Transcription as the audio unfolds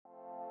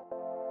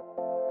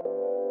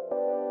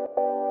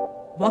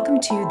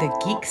Welcome to the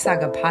Geek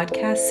Saga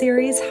podcast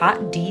series,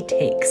 Hot D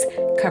Takes,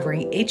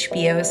 covering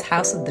HBO's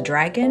House of the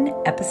Dragon,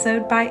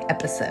 episode by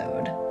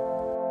episode.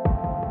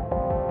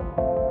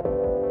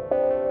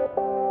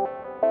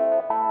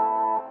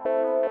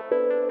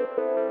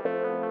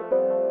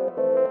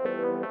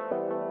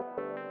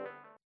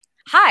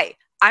 Hi,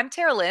 I'm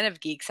Tara Lynn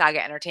of Geek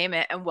Saga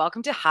Entertainment, and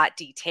welcome to Hot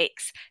D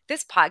Takes.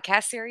 This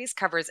podcast series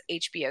covers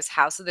HBO's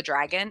House of the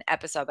Dragon,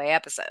 episode by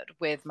episode,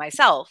 with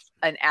myself,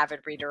 an avid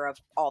reader of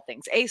all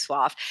things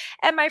ASWAF,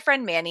 and my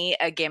friend Manny,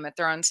 a Game of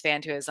Thrones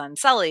fan who is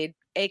unsullied,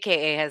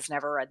 aka has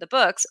never read the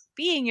books,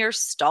 being your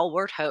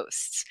stalwart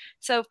hosts.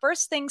 So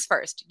first things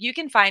first, you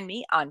can find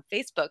me on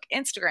Facebook,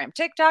 Instagram,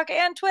 TikTok,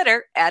 and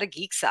Twitter at A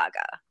Geek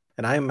Saga.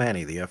 And I am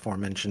Manny, the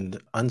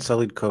aforementioned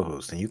unsullied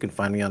co-host, and you can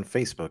find me on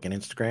Facebook and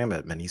Instagram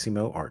at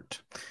Manissimo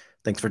Art.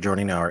 Thanks for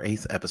joining our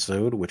 8th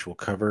episode, which will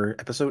cover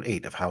episode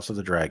 8 of House of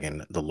the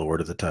Dragon, The Lord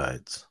of the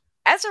Tides.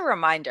 As a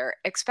reminder,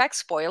 expect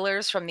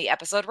spoilers from the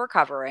episode we're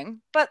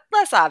covering, but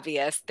less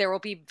obvious, there will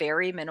be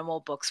very minimal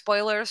book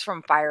spoilers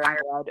from Fire and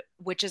Blood,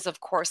 which is of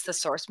course the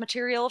source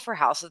material for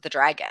House of the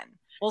Dragon.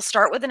 We'll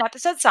start with an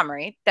episode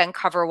summary, then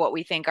cover what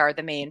we think are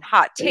the main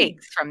hot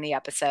takes from the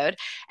episode,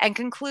 and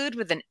conclude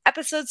with an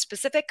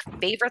episode-specific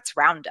favorites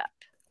roundup.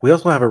 We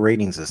also have a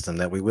rating system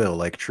that we will,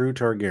 like true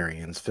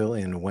Targaryens, fill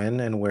in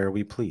when and where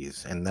we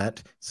please, and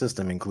that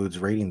system includes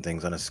rating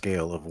things on a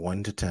scale of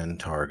 1 to 10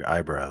 Targ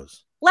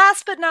eyebrows.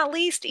 Last but not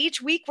least,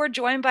 each week we're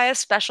joined by a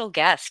special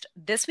guest.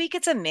 This week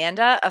it's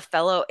Amanda, a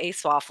fellow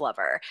ASWAF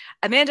lover.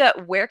 Amanda,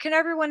 where can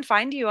everyone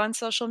find you on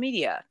social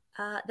media?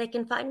 They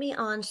can find me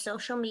on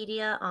social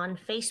media on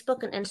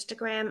Facebook and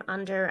Instagram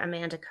under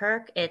Amanda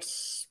Kirk.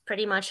 It's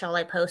pretty much all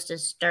I post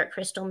is Dark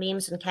Crystal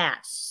memes and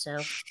cats, so...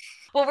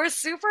 Well, we're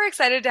super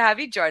excited to have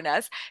you join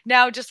us.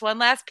 Now, just one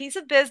last piece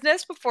of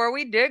business before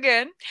we dig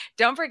in.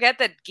 Don't forget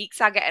that Geek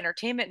Saga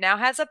Entertainment now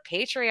has a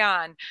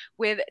Patreon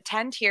with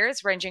 10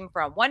 tiers ranging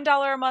from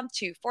 $1 a month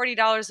to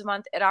 $40 a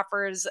month. It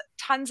offers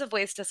tons of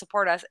ways to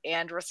support us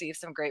and receive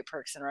some great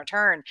perks in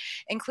return,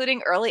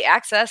 including early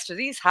access to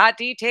these Hot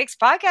D Takes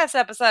podcast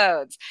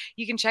episodes.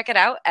 You can check it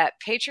out at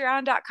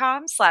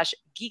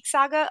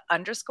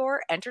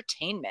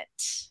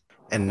patreon.com/geeksaga_entertainment.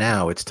 And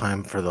now it's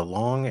time for the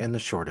long and the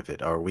short of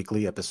it, our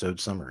weekly episode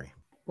summary.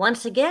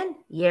 Once again,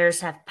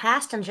 years have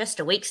passed in just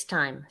a week's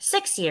time.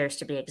 6 years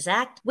to be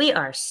exact. We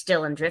are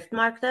still in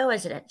Driftmark, though,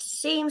 as it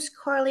seems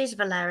Corlys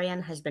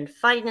Velaryon has been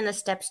fighting in the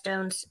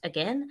Stepstones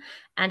again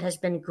and has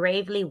been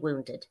gravely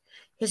wounded.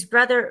 His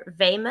brother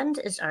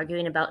Vaemond is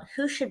arguing about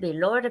who should be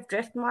Lord of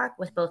Driftmark,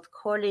 with both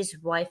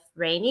Corlys' wife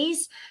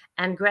Rhaenys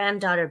and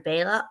granddaughter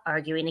Baela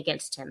arguing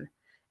against him.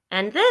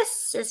 And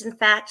this is, in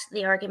fact,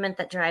 the argument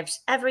that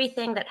drives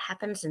everything that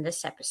happens in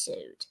this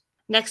episode.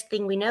 Next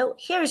thing we know,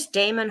 here's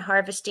Daemon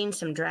harvesting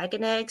some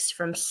dragon eggs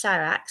from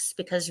Syrax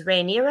because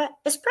Rhaenyra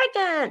is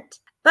pregnant.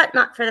 But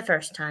not for the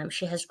first time.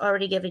 She has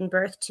already given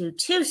birth to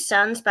 2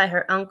 sons by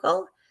her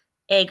uncle,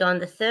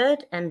 Aegon III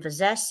and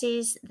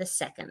Viserys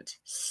II.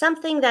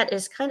 Something that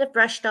is kind of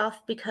brushed off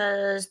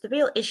because the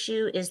real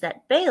issue is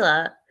that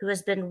Baela, who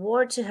has been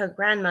ward to her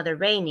grandmother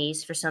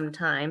Rhaenys for some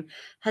time,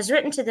 has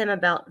written to them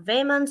about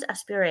Vaemond's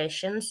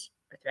aspirations,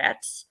 or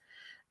threats.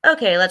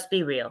 Okay, let's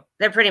be real.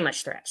 They're pretty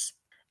much threats.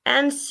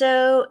 And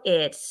so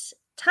it's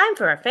time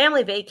for a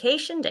family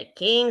vacation to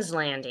King's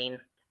Landing.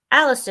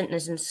 Alicent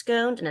is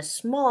ensconced in a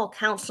small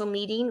council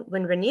meeting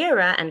when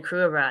Rhaenyra and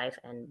crew arrive,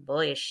 and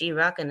boy is she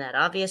rocking that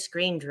obvious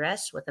green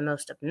dress with the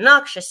most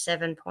obnoxious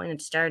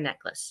 7-pointed star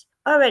necklace.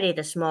 Already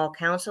the small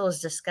council is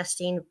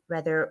discussing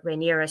whether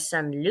Rhaenyra's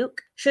son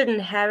Luke should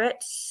inherit,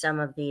 some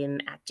of them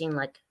acting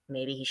like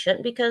maybe he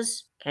shouldn't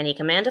because can he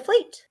command a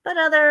fleet? But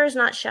others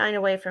not shying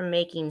away from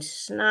making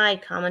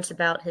snide comments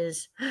about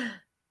his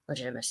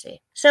legitimacy.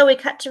 So we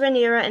cut to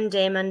Rhaenyra and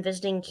Daemon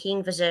visiting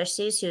King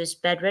Viserys, who is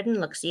bedridden,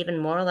 looks even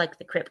more like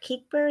the Crypt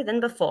Keeper than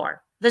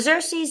before.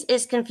 Viserys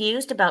is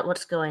confused about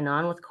what's going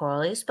on with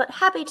Corlys, but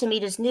happy to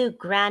meet his new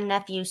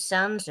grandnephew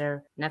sons,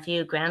 or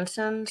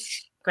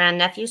nephew-grandsons.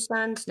 Grandnephew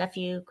sons,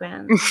 nephew,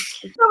 grand.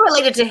 Not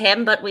related to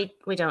him, but we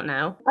don't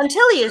know.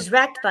 Until he is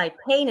racked by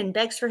pain and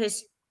begs for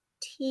his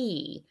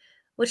tea,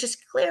 which is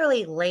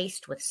clearly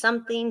laced with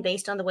something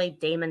based on the way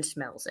Daemon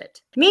smells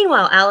it.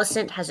 Meanwhile,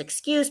 Alicent has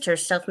excused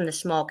herself from the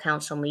small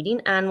council meeting,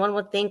 and one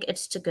would think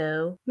it's to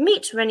go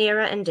meet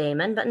Rhaenyra and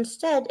Daemon, but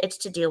instead it's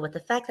to deal with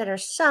the fact that her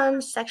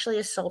son sexually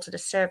assaulted a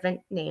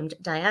servant named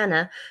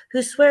Diana,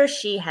 who swears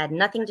she had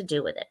nothing to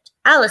do with it.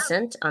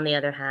 Alicent, on the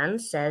other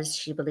hand, says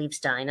she believes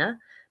Dinah,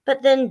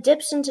 but then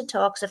dips into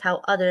talks of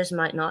how others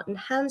might not, and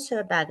hands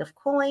her a bag of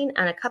coin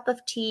and a cup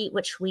of tea,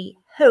 which we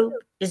hope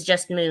is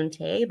just moon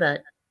tea,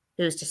 but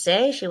who's to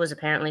say? She was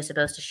apparently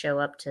supposed to show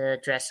up to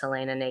dress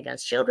Helena and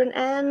Aegon's children,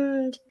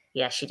 and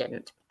yeah, she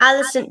didn't.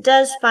 Alicent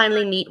does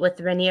finally meet with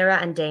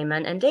Rhaenyra and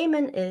Daemon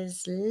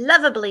is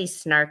lovably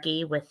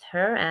snarky with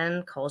her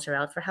and calls her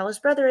out for how his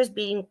brother is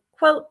being,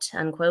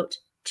 quote-unquote,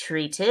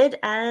 treated,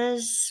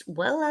 as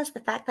well as the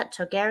fact that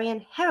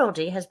Targaryen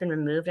heraldry has been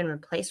removed and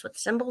replaced with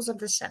symbols of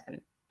the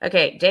Seven.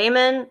 Okay,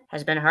 Daemon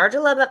has been hard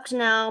to love up to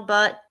now,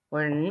 but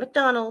we're in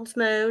McDonald's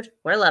mode.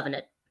 We're loving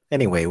it.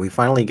 Anyway, we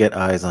finally get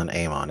eyes on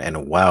Aemon,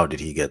 and wow, did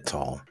he get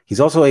tall. He's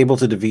also able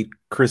to defeat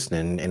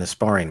Kristen in a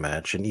sparring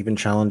match, and even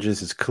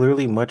challenges his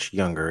clearly much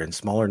younger and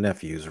smaller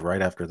nephews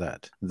right after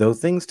that. Though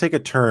things take a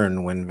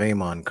turn when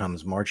Vaemon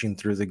comes marching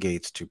through the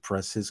gates to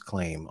press his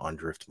claim on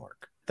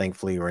Driftmark.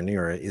 Thankfully,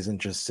 Rhaenyra isn't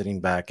just sitting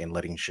back and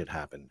letting shit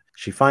happen.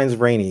 She finds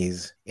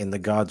Rhaenys in the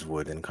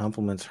Godswood and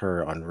compliments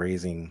her on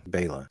raising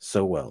Baela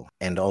so well.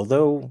 And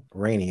although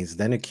Rhaenys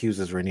then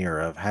accuses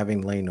Rhaenyra of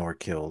having Laenor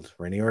killed,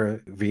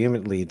 Rhaenyra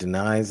vehemently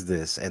denies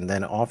this and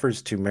then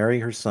offers to marry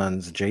her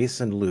sons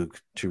Jace and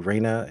Luke to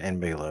Rhaena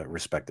and Baela,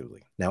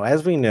 respectively. Now,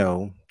 as we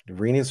know,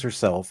 Rhaenys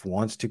herself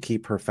wants to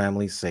keep her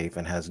family safe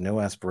and has no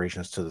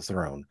aspirations to the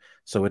throne,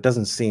 so it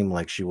doesn't seem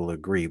like she will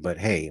agree, but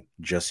hey,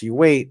 just you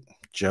wait.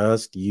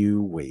 Just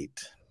you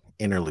wait.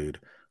 Interlude.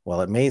 While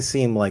it may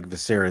seem like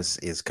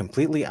Viserys is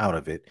completely out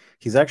of it,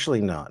 he's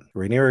actually not.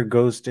 Rhaenyra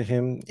goes to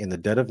him in the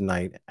dead of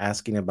night,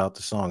 asking about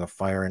the Song of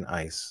Fire and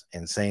Ice,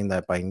 and saying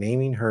that by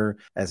naming her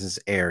as his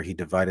heir, he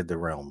divided the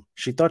realm.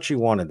 She thought she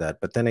wanted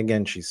that, but then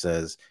again she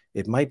says,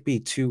 it might be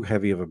too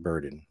heavy of a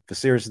burden.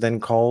 Viserys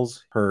then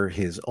calls her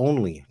his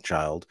only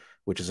child,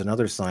 which is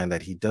another sign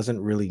that he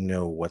doesn't really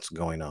know what's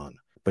going on.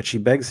 But she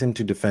begs him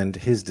to defend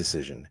his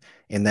decision.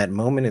 In that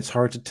moment, it's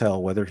hard to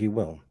tell whether he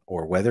will,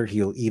 or whether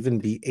he'll even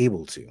be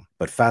able to.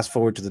 But fast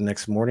forward to the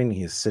next morning,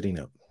 he is sitting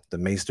up. The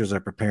Maesters are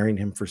preparing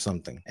him for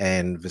something,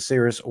 and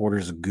Viserys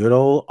orders good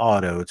old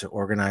Otto to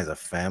organize a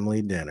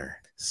family dinner.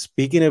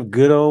 Speaking of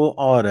good old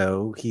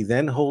Otto, he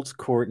then holds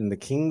court in the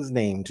king's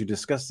name to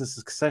discuss the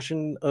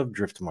succession of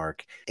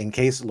Driftmark in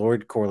case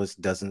Lord Corlys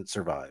doesn't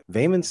survive.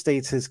 Vaemon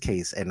states his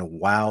case, and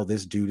wow,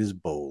 this dude is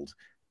bold.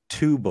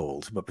 Too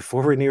bold. But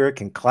before Rhaenyra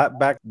can clap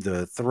back,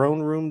 the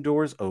throne room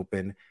doors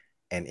open,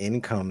 and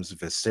in comes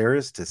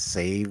Viserys to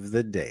save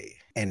the day.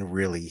 And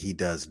really, he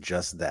does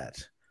just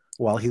that.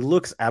 While he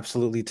looks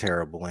absolutely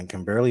terrible and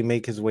can barely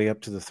make his way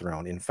up to the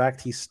throne, in fact,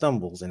 he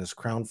stumbles and his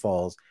crown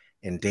falls,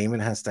 and Daemon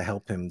has to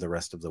help him the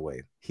rest of the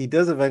way. He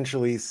does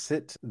eventually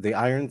sit the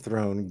Iron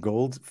Throne,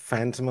 gold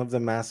Phantom of the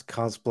Mask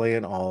cosplay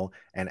and all,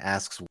 and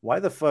asks why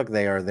the fuck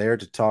they are there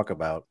to talk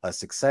about a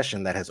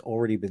succession that has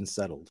already been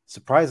settled.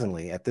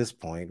 Surprisingly, at this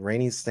point,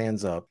 Rhaenys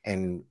stands up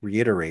and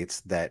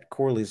reiterates that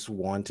Corlys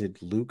wanted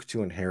Luke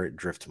to inherit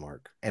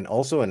Driftmark, and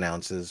also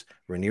announces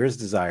Rhaenyra's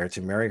desire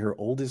to marry her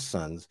oldest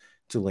sons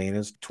to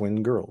Laena's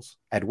twin girls.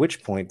 At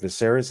which point,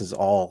 Viserys is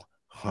all,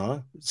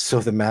 huh?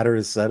 So the matter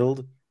is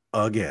settled?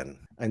 Again.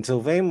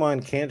 Until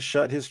Vaemon can't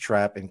shut his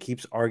trap and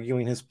keeps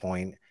arguing his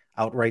point,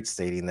 outright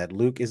stating that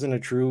Luke isn't a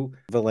true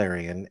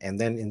Valyrian, and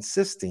then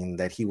insisting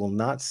that he will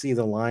not see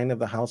the line of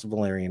the House of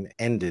Valyrian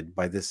ended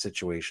by this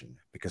situation,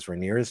 because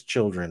Rhaenyra's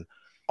children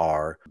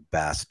are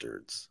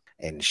bastards,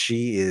 and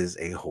she is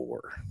a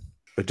whore.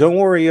 But don't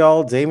worry,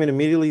 y'all. Daemon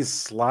immediately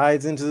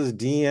slides into his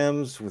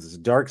DMs with his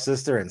dark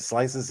sister and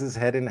slices his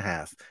head in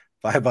half.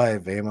 Bye-bye,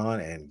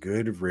 Vaemon, and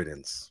good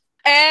riddance.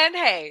 And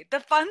hey, the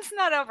fun's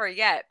not over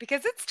yet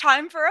because it's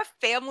time for a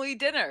family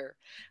dinner.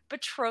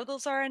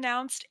 Betrothals are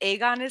announced.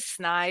 Aegon is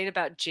snide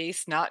about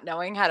Jace not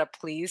knowing how to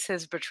please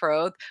his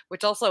betrothed,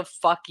 which also,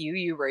 fuck you,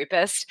 you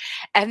rapist.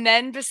 And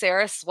then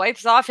Viserys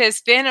swipes off his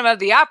Phantom of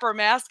the Opera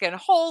mask, and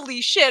holy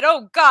shit,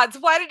 oh gods,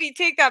 why did he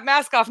take that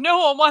mask off? No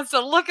one wants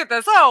to look at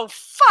this. Oh,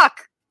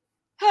 fuck.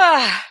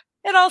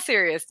 In all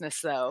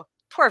seriousness, though,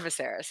 poor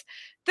Viserys.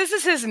 This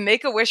is his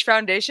Make-A-Wish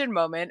Foundation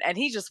moment, and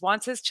he just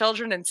wants his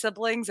children and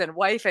siblings and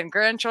wife and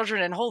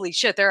grandchildren, and holy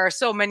shit, there are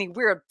so many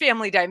weird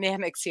family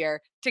dynamics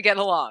here to get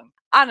along.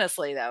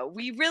 Honestly, though,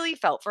 we really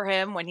felt for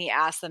him when he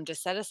asked them to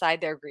set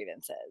aside their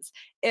grievances.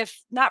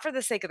 If not for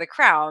the sake of the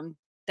crown,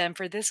 then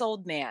for this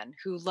old man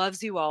who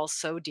loves you all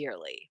so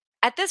dearly.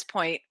 At this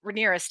point,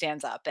 Rhaenyra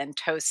stands up and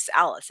toasts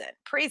Alicent,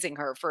 praising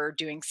her for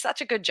doing such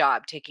a good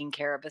job taking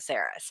care of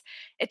Viserys.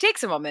 It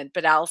takes a moment,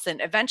 but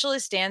Alicent eventually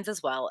stands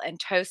as well and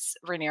toasts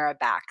Rhaenyra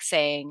back,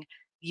 saying,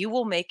 "You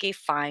will make a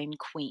fine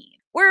queen."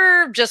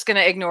 We're just going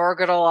to ignore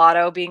good old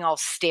Otto being all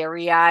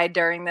starry-eyed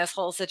during this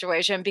whole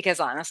situation because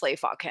honestly,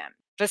 fuck him.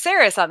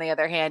 Viserys, on the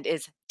other hand,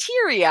 is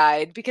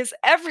teary-eyed because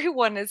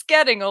everyone is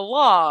getting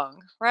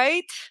along,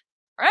 right?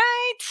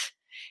 Right?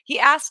 He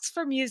asks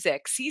for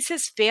music, sees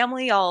his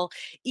family all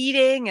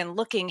eating and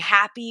looking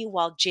happy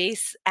while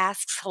Jace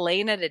asks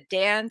Helena to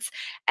dance,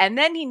 and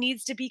then he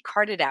needs to be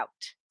carted out,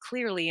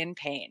 clearly in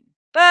pain.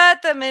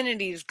 But the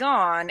minute he's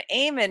gone,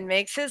 Aemon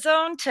makes his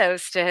own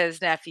toast to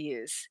his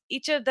nephews,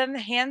 each of them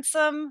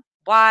handsome,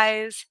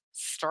 wise,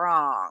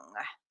 strong.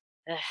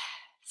 Ugh.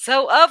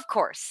 So, of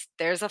course,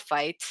 there's a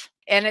fight.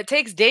 And it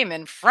takes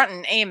Daemon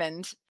fronting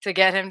Aemon to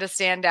get him to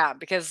stand down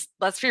because,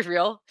 let's be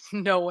real,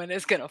 no one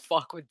is going to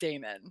fuck with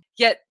Daemon.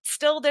 Yet,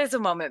 still there's a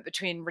moment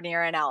between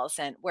Rhaenyra and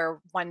Alicent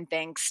where one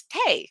thinks,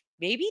 hey,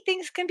 maybe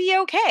things can be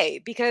okay.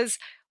 Because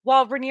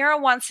while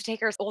Rhaenyra wants to take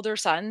her older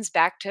sons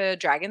back to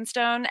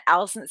Dragonstone,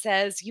 Alicent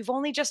says, you've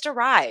only just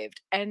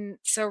arrived. And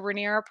so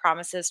Rhaenyra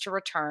promises to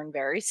return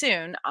very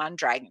soon on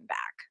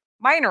Dragonback.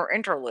 Minor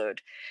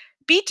interlude.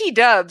 BT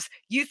dubs,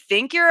 you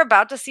think you're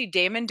about to see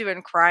Daemon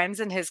doing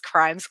crimes in his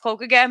crimes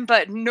cloak again,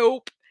 but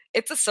nope.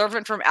 It's a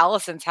servant from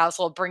Alicent's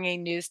household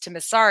bringing news to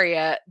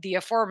Mysaria, the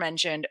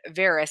aforementioned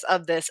Varys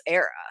of this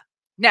era.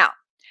 Now,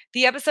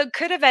 the episode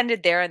could have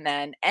ended there and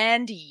then,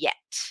 and yet.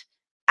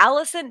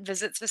 Alicent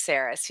visits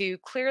Viserys, who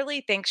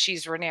clearly thinks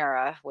she's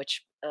Rhaenyra,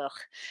 which, ugh,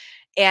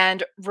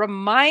 and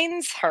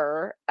reminds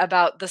her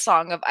about the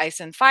Song of Ice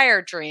and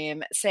Fire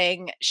dream,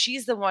 saying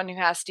she's the one who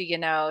has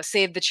to,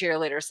 save the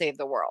cheerleader, save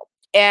the world.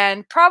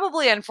 And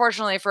probably,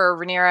 unfortunately for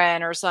Rhaenyra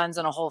and her sons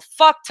and a whole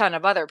fuck ton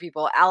of other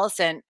people,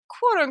 Alicent,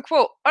 quote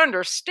unquote,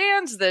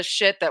 understands this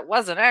shit that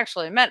wasn't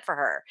actually meant for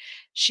her.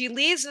 She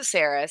leaves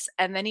Viserys,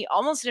 and then he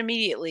almost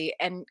immediately,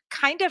 and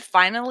kind of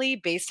finally,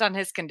 based on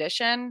his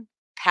condition,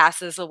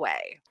 passes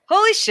away.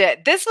 Holy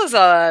shit, this was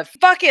a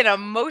fucking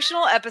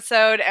emotional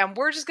episode, and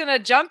we're just gonna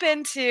jump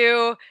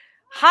into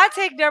hot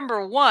take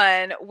number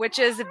 1, which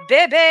is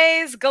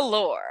bebes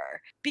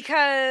galore.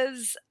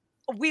 Because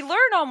we learn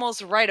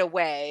almost right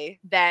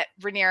away that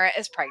Rhaenyra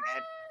is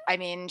pregnant. I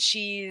mean,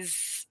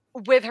 she's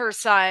with her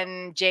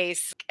son,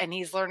 Jace, and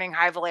he's learning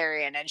High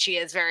Valyrian, and she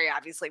is very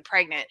obviously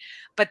pregnant.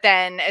 But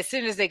then as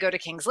soon as they go to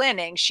King's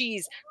Landing,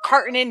 she's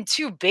carting in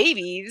 2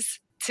 babies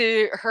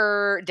to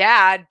her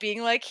dad,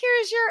 being like,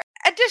 here's your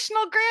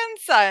additional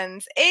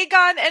grandsons,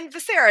 Aegon and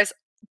Viserys.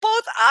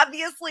 Both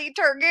obviously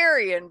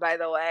Targaryen, by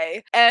the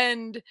way.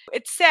 And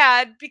it's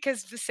sad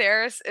because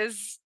Viserys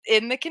is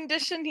in the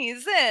condition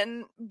he's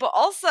in, but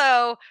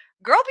also,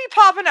 girl be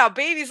popping out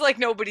babies like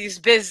nobody's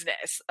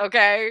business,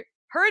 okay?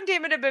 Her and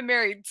Daemon have been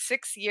married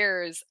 6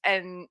 years,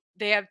 and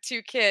they have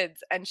 2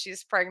 kids, and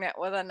she's pregnant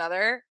with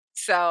another.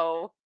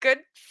 So, good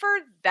for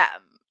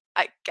them,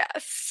 I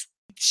guess.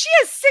 She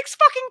has 6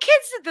 fucking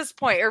kids at this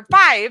point, or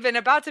 5 and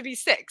about to be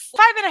 6.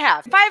 5 and a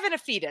half. 5 and a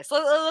fetus.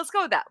 Let's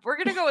go with that. We're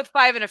going to go with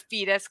 5 and a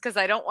fetus because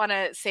I don't want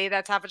to say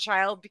that's half a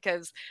child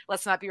because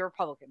let's not be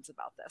Republicans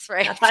about this,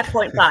 right?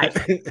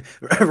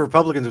 5.5.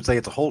 Republicans would say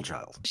it's a whole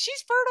child.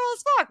 She's fertile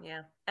as fuck.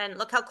 Yeah. And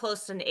look how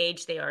close in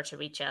age they are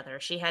to each other.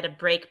 She had a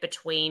break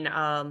between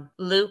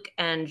Luke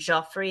and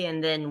Joffrey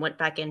and then went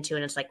back into it,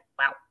 and it's like,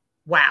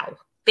 wow.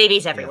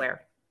 Babies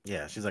everywhere.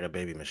 Yeah, she's like a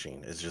baby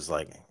machine. It's just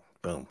like...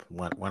 boom,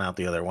 one out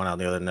the other,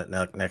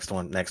 next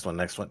one.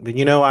 But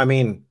I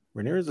mean,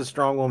 Rhaenyra's a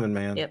strong woman,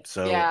 man. Yep.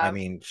 So, yeah. I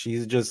mean,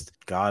 she's just,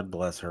 God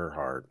bless her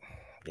heart.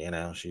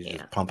 She's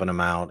just pumping them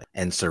out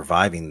and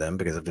surviving them,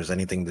 because if there's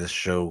anything this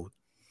show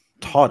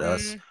taught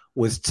us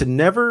was to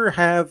never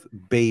have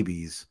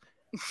babies,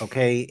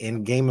 okay,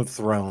 in Game of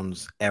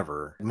Thrones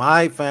ever.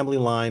 My family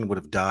line would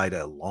have died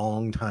a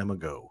long time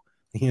ago,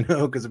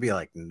 because it'd be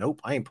like, nope,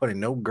 I ain't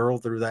putting no girl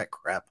through that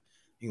crap.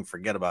 You can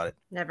forget about it.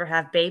 Never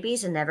have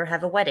babies and never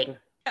have a wedding.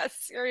 Yeah,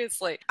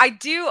 seriously. I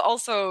do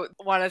also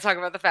want to talk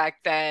about the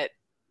fact that,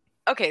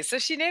 okay, so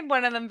she named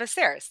one of them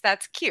Viserys.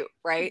 That's cute,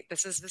 right?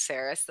 This is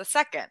Viserys the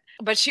second.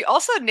 But she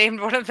also named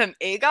one of them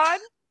Aegon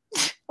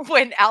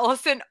when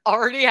Alicent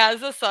already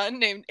has a son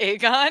named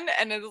Aegon,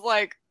 and is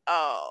like,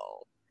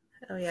 oh.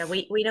 Oh, yeah,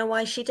 we know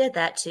why she did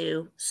that,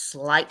 to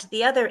slight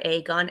the other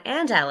Aegon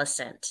and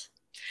Alicent.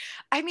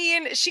 I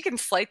mean, she can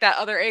slight that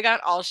other Aegon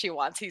all she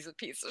wants. He's a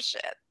piece of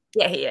shit.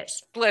 Yeah, he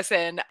is.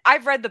 Listen,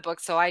 I've read the book,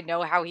 so I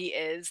know how he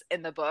is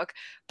in the book.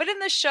 But in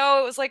the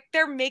show, it was like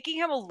they're making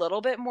him a little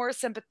bit more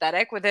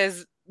sympathetic with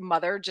his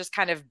mother just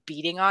kind of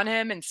beating on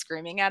him and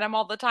screaming at him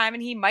all the time.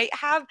 And he might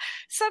have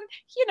some,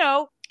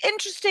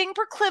 interesting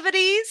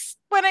proclivities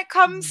when it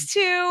comes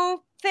to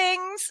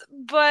things.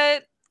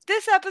 But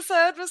this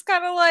episode was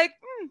kind of like,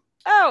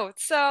 oh,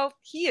 so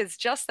he is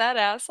just that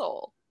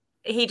asshole.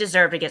 He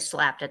deserved to get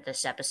slapped at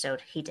this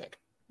episode. He did.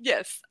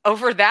 Yes.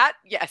 Over that,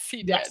 yes,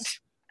 he did.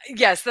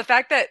 Yes, the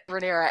fact that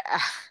Rhaenyra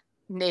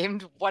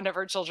named one of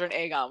her children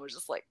Aegon was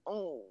just like,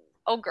 oh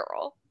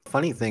girl.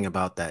 Funny thing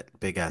about that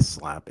big ass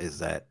slap is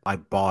that I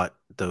bought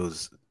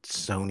those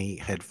Sony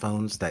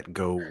headphones that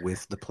go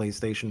with the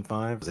PlayStation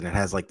 5, and it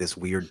has like this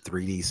weird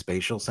 3D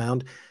spatial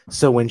sound.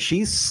 So when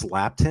she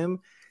slapped him,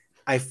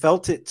 I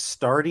felt it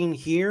starting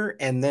here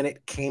and then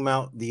it came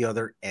out the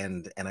other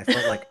end, and I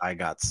felt like I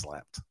got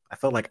slapped. I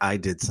felt like I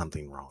did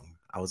something wrong.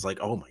 I was like,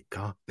 oh my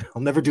God,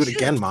 I'll never do it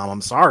again, Mom.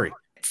 I'm sorry.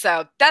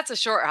 So that's a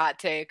short hot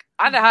take.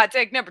 On to hot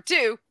take number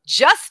 2,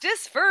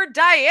 justice for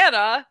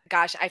Diana.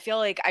 Gosh, I feel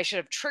like I should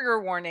have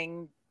trigger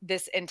warning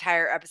this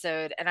entire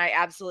episode, and I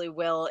absolutely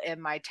will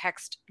in my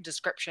text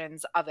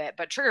descriptions of it,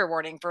 but trigger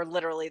warning for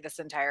literally this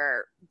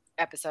entire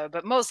episode,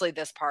 but mostly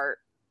this part.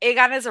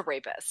 Aegon is a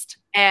rapist.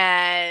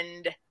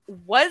 And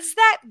was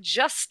that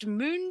just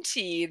moon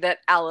tea that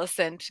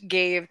Alicent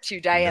gave to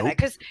Diana?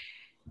 Because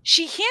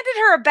she handed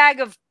her a bag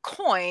of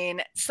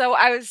coin, so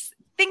I was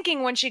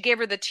thinking when she gave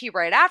her the tea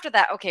right after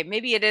that, okay,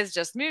 maybe it is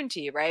just moon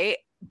tea, right?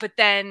 But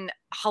then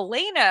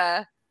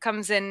Helaena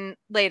comes in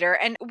later,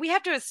 and we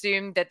have to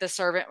assume that the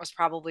servant was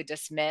probably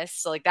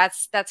dismissed. So like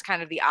that's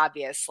kind of the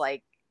obvious,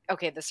 like,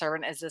 okay, the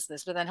servant is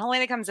dismissed. But then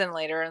Helaena comes in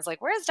later and is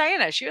like, where's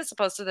Diana? She was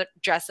supposed to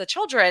dress the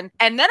children.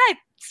 And then I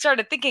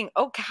started thinking,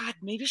 oh God,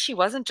 maybe she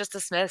wasn't just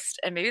dismissed,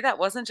 and maybe that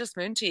wasn't just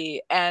moon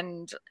tea.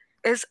 And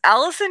is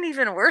Alicent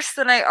even worse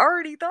than I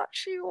already thought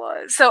she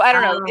was? So I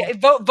don't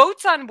know.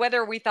 Votes on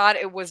whether we thought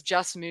it was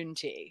just Moon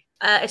Tea.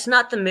 It's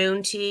not the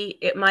Moon Tea.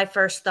 My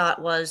first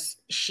thought was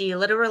she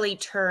literally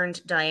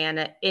turned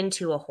Diana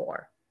into a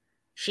whore.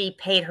 She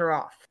paid her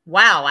off.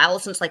 Wow,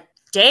 Alicent's like,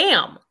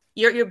 damn.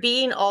 You're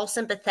being all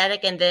sympathetic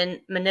and then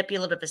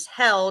manipulative as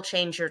hell,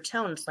 change your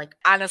tone. It's like,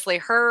 honestly,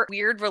 her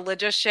weird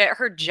religious shit,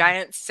 her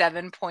giant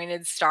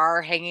 7-pointed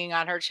star hanging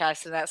on her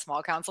chest in that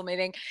small council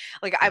meeting.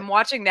 Like, I'm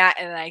watching that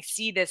and I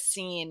see this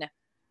scene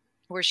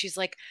where she's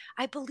like,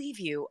 I believe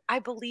you. I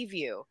believe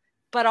you.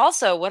 But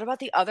also, what about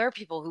the other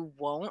people who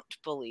won't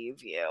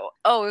believe you?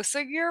 Oh, so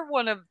you're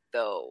one of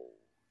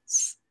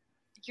those.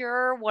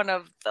 You're one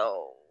of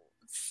those.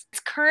 It's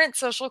current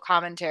social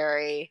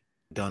commentary.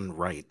 Done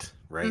right?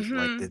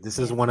 Like this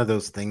is one of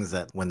those things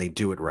that when they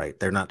do it right,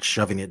 they're not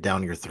shoving it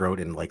down your throat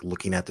and like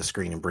looking at the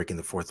screen and breaking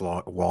the fourth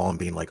wall and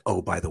being like, oh,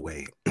 by the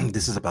way,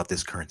 this is about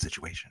this current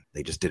situation.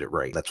 They just did it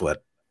right. That's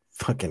what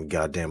fucking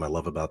goddamn I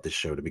love about this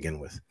show to begin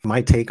with.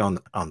 My take on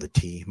the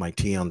tea, my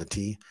tea on the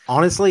tea.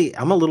 Honestly,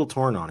 I'm a little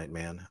torn on it,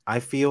 man. I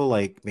feel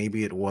like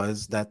maybe it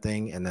was that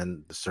thing and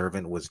then the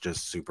servant was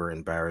just super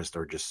embarrassed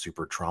or just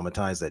super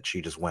traumatized that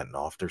she just went and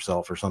offed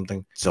herself or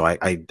something. So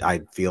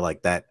I feel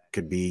like that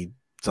could be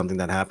something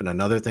that happened.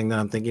 Another thing that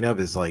I'm thinking of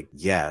is like,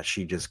 yeah,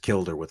 she just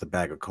killed her with a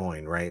bag of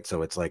coin, right?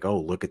 So it's like, oh,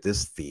 look at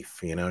this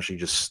thief, you know, she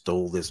just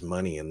stole this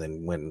money and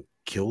then went and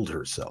killed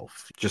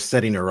herself, just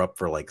setting her up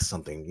for like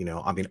something, you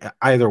know. I mean,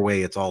 either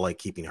way, it's all like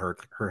keeping her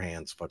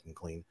hands fucking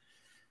clean,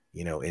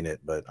 you know, in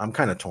it. But I'm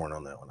kind of torn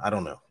on that one. I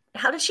don't know.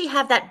 How did she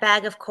have that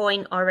bag of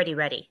coin already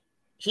ready?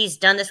 He's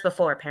done this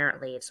before,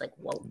 apparently. It's like,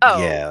 whoa.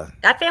 Oh, yeah.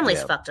 That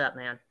family's fucked up,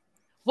 man.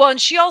 Well, and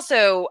she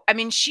also, I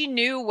mean, she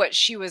knew what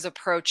she was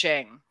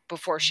approaching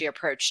before she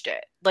approached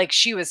it. Like,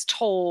 she was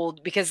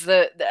told, because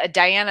the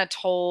Diana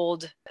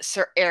told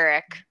Sir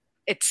Eric,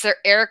 it's Sir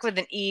Eric with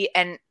an E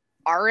and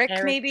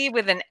Arik maybe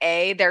with an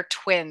A. They're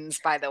twins,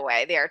 by the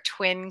way. They are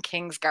twin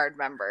Kingsguard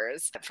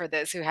members. For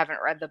those who haven't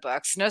read the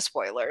books, no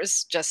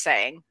spoilers, just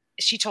saying.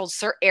 She told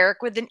Sir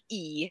Eric with an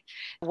E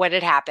what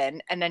had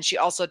happened. And then she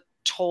also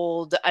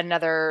told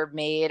another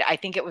maid, I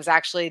think it was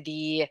actually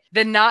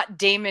the not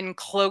Daemon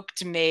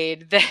cloaked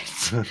maid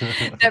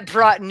that that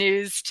brought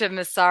news to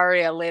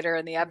Mysaria later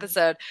in the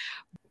episode.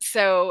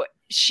 So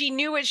she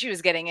knew what she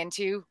was getting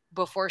into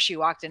before she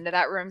walked into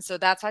that room. So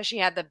that's why she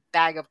had the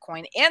bag of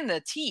coin and the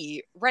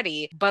tea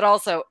ready. But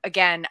also,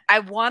 again, I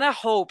want to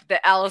hope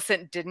that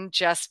Alicent didn't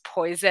just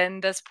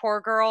poison this poor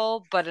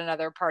girl. But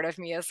another part of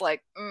me is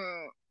like,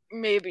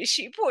 maybe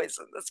she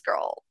poisoned this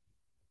girl.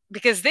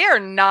 Because they are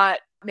not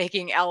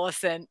making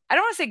Alicent, I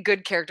don't want to say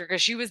good character,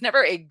 because she was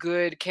never a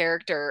good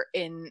character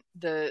in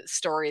the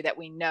story that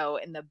we know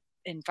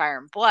in Fire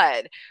and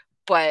Blood,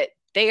 but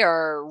they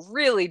are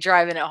really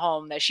driving it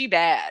home that she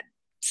bad.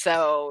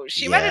 So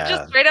she might have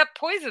just straight up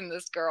poisoned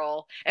this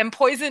girl. And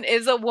poison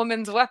is a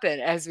woman's weapon,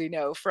 as we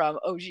know from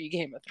OG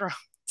Game of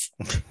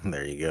Thrones.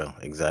 There you go.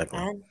 Exactly.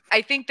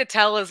 I think the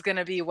tell is going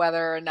to be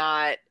whether or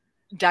not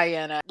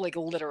Diana like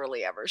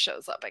literally ever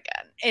shows up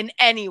again in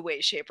any way,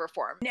 shape, or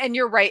form. And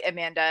you're right,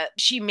 Amanda.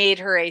 She made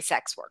her a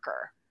sex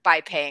worker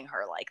by paying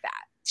her like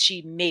that.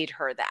 She made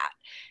her that.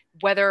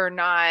 Whether or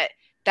not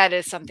that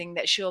is something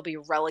that she'll be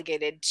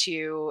relegated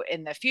to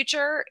in the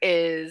future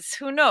is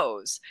who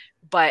knows.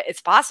 But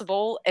it's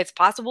possible. It's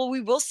possible we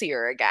will see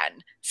her again.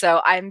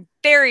 So I'm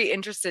very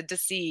interested to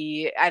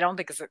see. I don't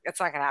think it's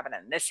not going to happen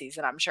in this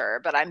season, I'm sure.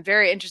 But I'm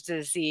very interested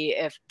to see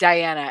if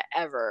Diana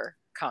ever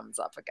comes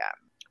up again.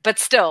 But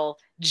still,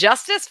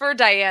 justice for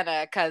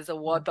Diana, because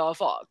what the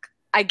fuck?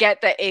 I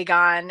get that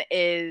Aegon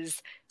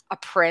is a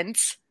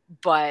prince,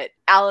 but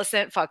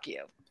Alicent, fuck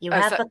you. You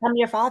have become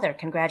your father.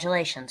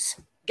 Congratulations.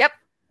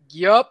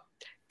 Yep.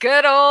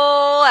 Good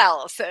old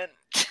Alicent.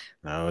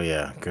 Oh,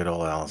 yeah. Good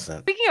old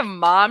Alicent. Speaking of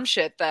mom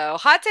shit, though,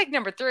 hot take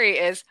number 3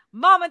 is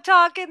Mama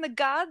talk in the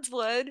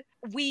Godswood.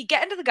 We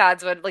get into the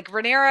Godswood. Like,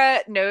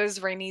 Rhaenyra knows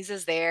Rhaenys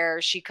is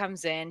there. She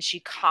comes in.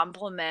 She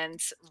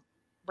compliments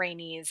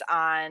Rhaenys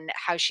on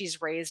how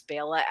she's raised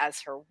Baela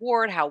as her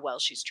ward, how well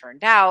she's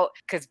turned out,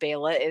 because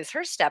Baela is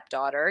her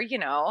stepdaughter, you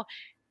know.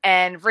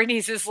 And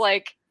Rhaenys is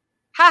like,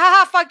 ha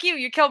ha ha, fuck you,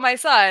 you killed my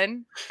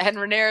son. And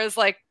Rhaenyra's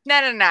like, no,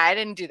 I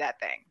didn't do that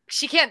thing.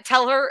 She can't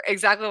tell her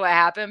exactly what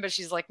happened, but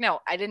she's like, no,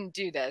 I didn't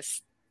do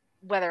this.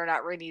 Whether or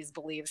not Rhaenys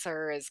believes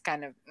her is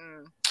kind of,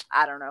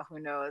 I don't know, who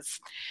knows.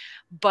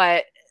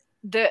 But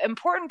the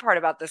important part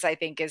about this, I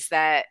think, is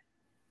that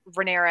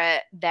Rhaenyra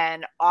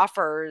then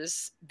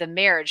offers the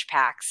marriage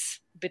pacts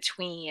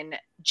between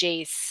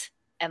Jace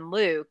and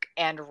Luke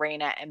and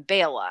Rhaena and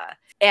Baela.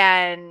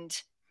 And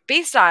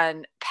based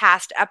on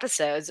past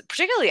episodes,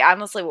 particularly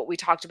honestly what we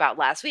talked about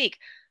last week,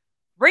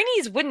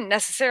 Rhaenys wouldn't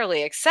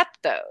necessarily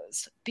accept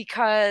those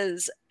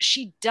because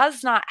she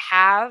does not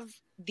have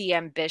the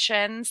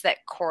ambitions that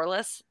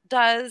Corlys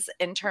does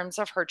in terms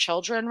of her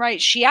children,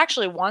 right? She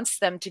actually wants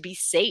them to be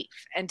safe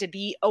and to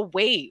be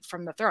away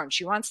from the throne.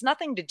 She wants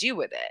nothing to do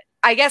with it.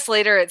 I guess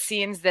later it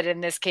seems that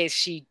in this case,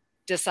 she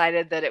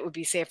decided that it would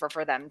be safer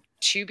for them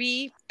to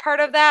be part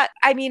of that.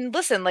 I mean,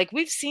 listen, like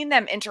we've seen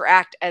them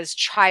interact as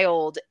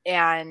child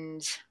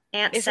and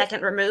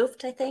second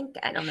removed, I think.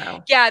 I don't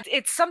know. Yeah,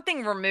 it's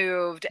something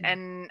removed,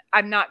 and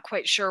I'm not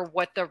quite sure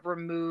what the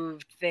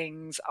removed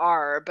things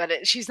are,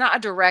 but she's not a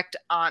direct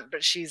aunt,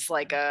 but she's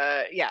like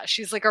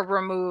she's like a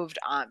removed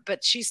aunt,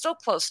 but she's still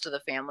close to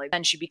the family.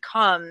 Then she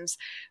becomes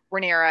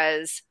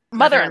Rhaenyra's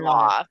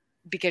mother-in-law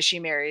because she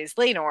marries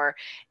Laenor.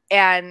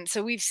 And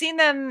so we've seen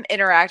them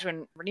interact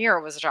when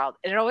Rhaenyra was a child,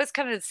 and it always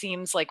kind of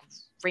seems like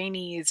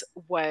Rhaenys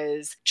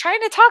was trying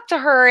to talk to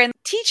her and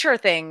teach her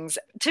things.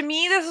 To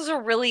me, this is a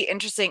really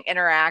interesting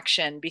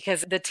interaction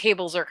because the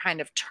tables are kind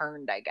of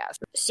turned, I guess.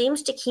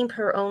 Seems to keep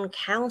her own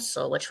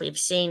counsel, which we've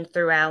seen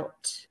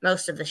throughout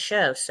most of the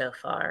show so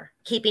far,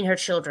 keeping her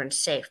children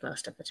safe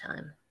most of the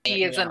time.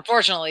 She has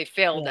unfortunately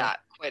failed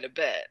at quite a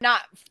bit,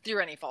 not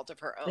through any fault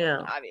of her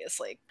own,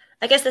 obviously.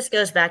 I guess this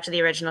goes back to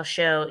the original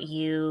show,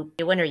 you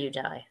win or you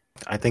die.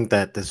 I think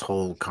that this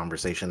whole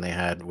conversation they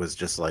had was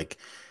just like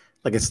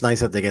it's nice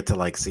that they get to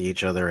like see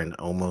each other and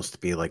almost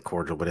be like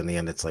cordial, but in the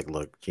end it's like,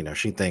 look, you know,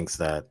 she thinks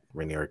that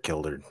Rhaenyra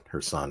killed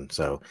her son.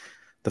 So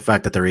the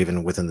fact that they're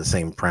even within the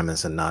same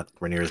premise and not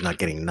Rhaenyra's not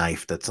getting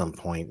knifed at some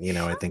point, you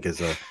know, I think is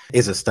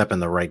a step in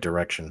the right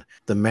direction.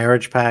 The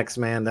marriage pacts,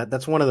 man,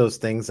 that's one of those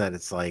things that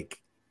it's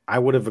like I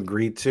would have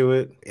agreed to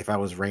it if I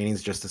was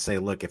Rhaenys, just to say,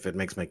 look, if it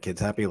makes my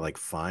kids happy, like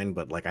fine,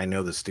 but like I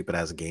know the stupid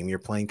ass game you're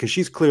playing, because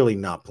she's clearly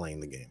not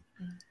playing the game.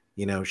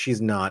 You know,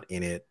 she's not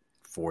in it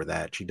for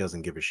that. She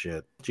doesn't give a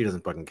shit. She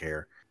doesn't fucking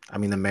care. I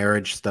mean, the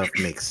marriage stuff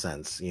makes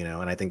sense, you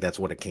know, and I think that's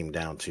what it came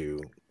down to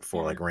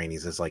for like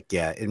Rhaenys is like,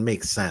 yeah, it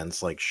makes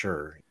sense, like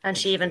sure. And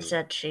she even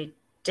said she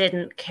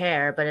didn't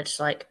care, but it's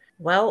like,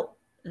 well,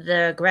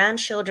 the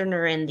grandchildren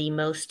are in the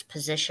most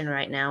position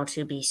right now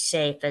to be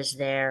safe as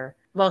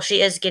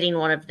she is getting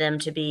one of them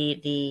to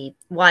be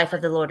the wife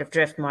of the Lord of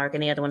Driftmark,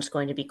 and the other one's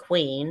going to be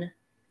queen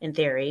in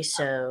theory,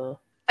 so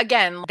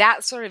again,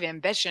 that sort of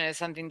ambition is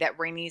something that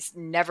Rhaenys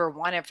never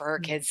wanted for her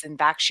kids. In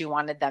fact, she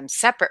wanted them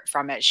separate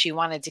from it. She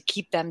wanted to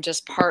keep them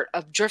just part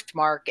of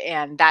Driftmark,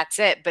 and that's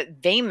it.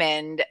 But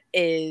Vaemond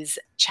is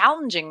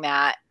challenging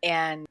that.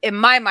 And in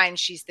my mind,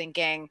 she's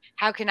thinking,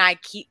 how can I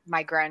keep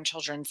my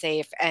grandchildren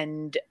safe?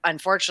 And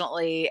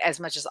unfortunately,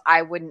 as much as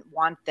I wouldn't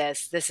want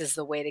this, this is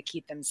the way to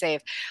keep them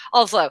safe.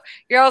 Also,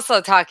 you're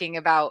also talking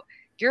about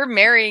you're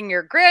marrying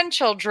your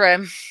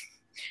grandchildren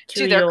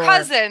to their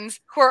cousins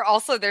who are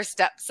also their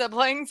step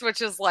siblings,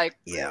 which is like,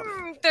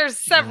 there's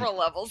several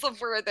levels of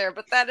word there,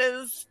 but that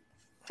is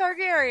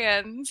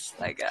Targaryens,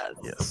 I guess.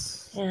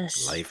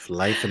 Yes.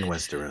 Life in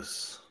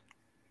Westeros.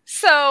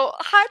 So,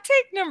 hot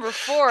take number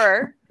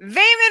 4,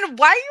 Vaemond,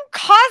 why are you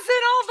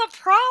causing all the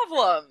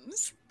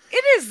problems?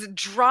 It is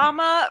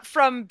drama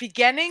from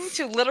beginning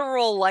to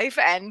literal life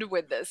end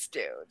with this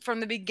dude.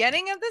 From the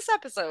beginning of this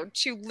episode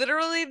to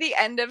literally the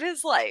end of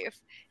his life,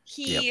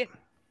 he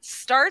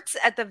starts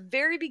at the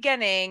very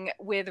beginning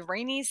with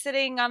Rhaenys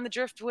sitting on the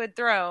Driftwood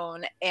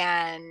throne,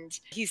 and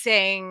he's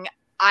saying,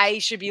 I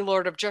should be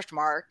Lord of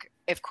Driftmark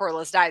if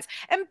Corlys dies.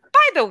 And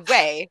by the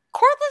way,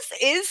 Corlys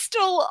is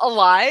still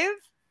alive.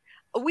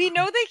 We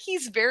know that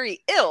he's very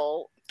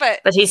ill, but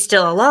he's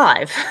still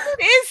alive.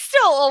 He is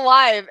still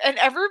alive, and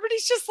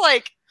everybody's just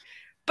like,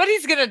 but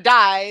he's gonna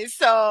die.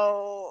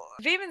 So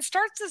Vaemond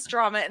starts this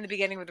drama in the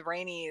beginning with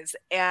Rhaenys,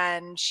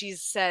 and she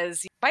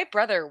says, my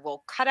brother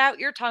will cut out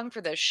your tongue for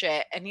this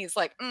shit. And he's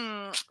like,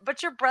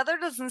 but your brother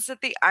doesn't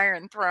sit the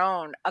Iron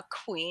Throne. A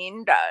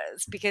queen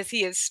does, because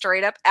he is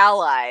straight up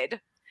allied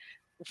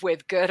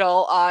with good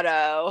old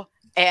Otto.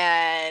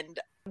 And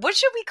what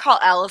should we call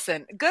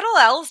Alicent? Good old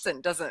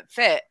Alicent doesn't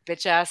fit,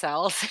 bitch ass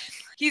Alicent.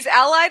 He's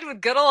allied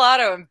with good old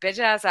Otto and bitch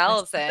ass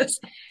Alicent.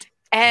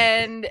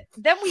 And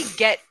then we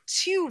get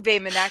to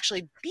Vaemond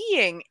actually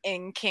being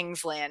in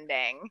King's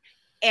Landing.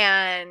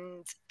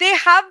 And they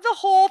have the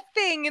whole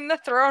thing in the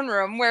throne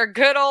room where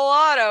good old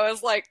Otto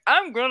is like,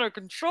 I'm going to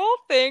control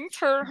things.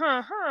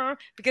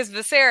 Because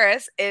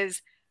Viserys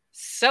is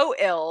so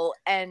ill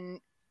and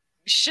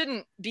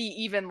shouldn't be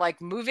even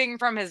like moving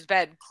from his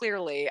bed,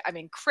 clearly. I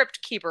mean,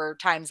 Crypt Keeper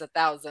times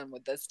 1,000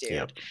 with this dude.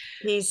 Yep.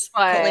 He's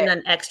pulling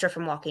an extra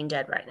from Walking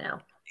Dead right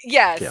now.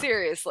 Yeah,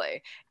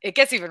 seriously. It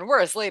gets even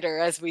worse later,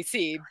 as we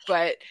see.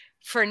 But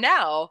for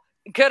now,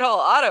 good old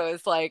Otto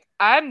is like,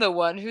 I'm the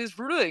one who's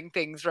ruling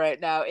things right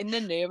now in the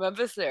name of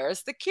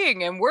Viserys the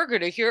King, and we're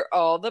going to hear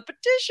all the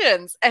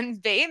petitions.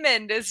 And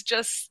Vaemond is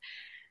just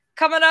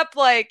coming up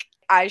like,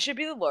 I should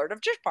be the Lord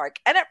of Driftmark.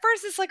 And at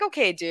first it's like,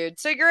 okay, dude,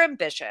 so you're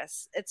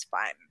ambitious. It's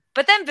fine.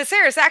 But then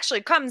Viserys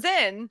actually comes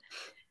in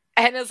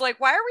and is like,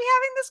 why are we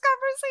having this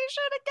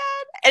conversation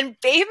again? And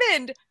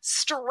Vaemond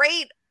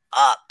straight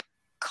up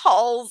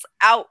calls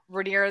out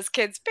Rhaenyra's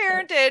kids'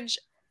 parentage,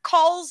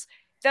 calls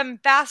them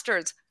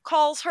bastards,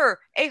 calls her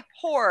a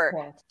whore.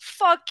 Yeah.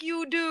 Fuck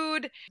you,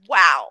 dude.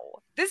 Wow.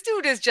 This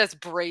dude is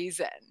just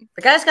brazen.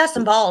 The guy's got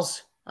some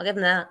balls. I'll give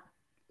him that.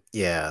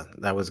 Yeah,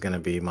 that was going to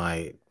be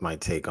my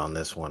take on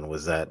this one,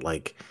 was that,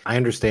 like, I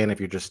understand if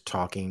you're just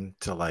talking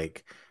to,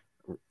 like,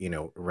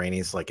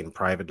 Rhaenys like in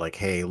private, like,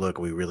 hey, look,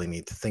 we really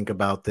need to think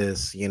about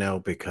this,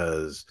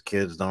 because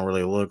kids don't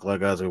really look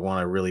like us. We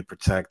want to really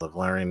protect the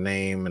Velaryon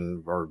name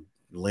and or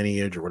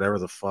lineage or whatever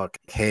the fuck.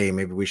 Hey,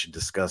 maybe we should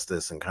discuss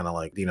this and kind of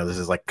like, this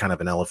is like kind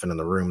of an elephant in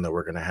the room that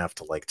we're going to have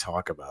to like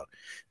talk about.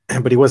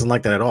 But he wasn't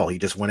like that at all. He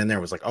just went in there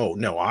and was like, oh,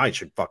 no, I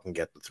should fucking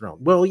get the throne.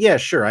 Well, yeah,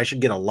 sure. I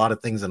should get a lot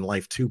of things in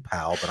life too,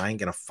 pal, but I ain't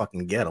going to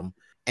fucking get them.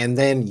 And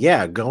then,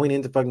 yeah, going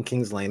into fucking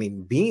King's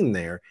Landing, being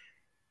there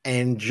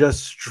and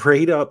just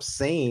straight up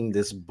saying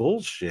this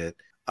bullshit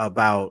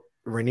about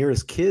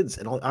Rhaenyra's kids.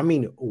 And I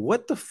mean,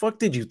 what the fuck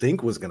did you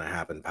think was going to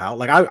happen, pal?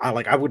 Like,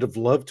 I would have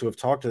loved to have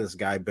talked to this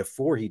guy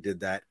before he did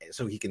that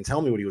so he can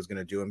tell me what he was going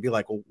to do and be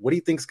like, well, what do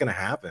you think's going to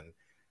happen?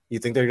 You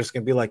think they're just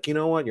going to be like, you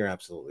know what? You're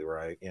absolutely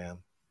right. Yeah.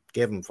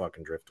 Give him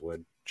fucking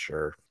driftwood.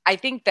 Sure. I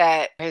think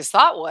that his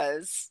thought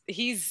was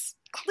he's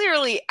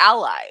clearly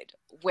allied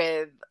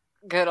with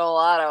good old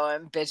Otto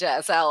and bitch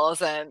ass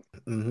Alicent.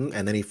 Mm-hmm.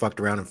 And then he fucked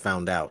around and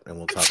found out. And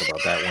we'll talk about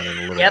that one in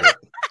a little bit.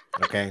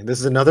 Okay. This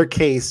is another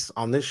case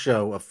on this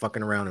show of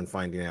fucking around and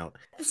finding out.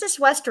 This is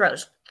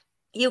Westeros.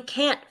 You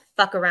can't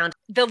fuck around.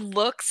 The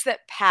looks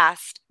that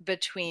passed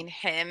between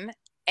him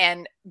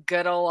and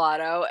good old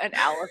Otto and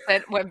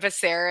Alicent when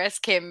Viserys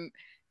came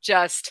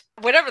just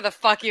whatever the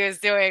fuck he was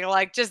doing,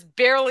 like just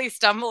barely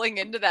stumbling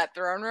into that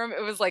throne room.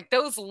 It was like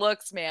those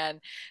looks, man,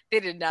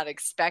 they did not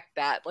expect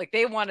that. Like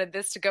they wanted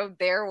this to go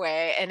their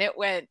way and it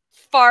went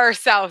far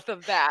south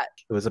of that.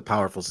 It was a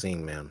powerful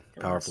scene, man.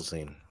 Powerful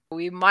scene.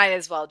 We might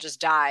as well just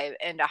dive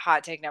into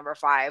hot take number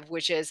 5,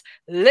 which is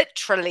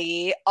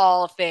literally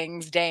all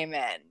things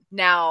Daemon.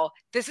 Now,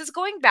 this is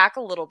going back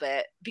a little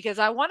bit because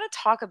I want to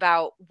talk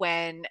about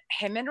when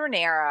him and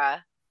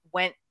Rhaenyra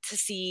went to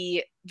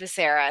see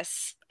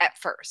Viserys at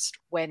first,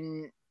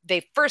 when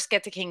they first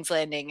get to King's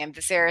Landing and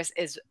Viserys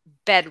is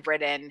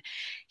bedridden.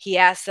 He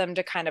asks them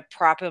to kind of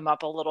prop him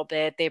up a little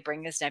bit. They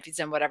bring his nephews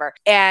in, whatever.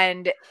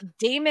 And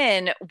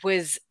Daemon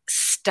was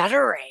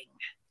stuttering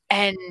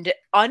and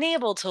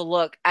unable to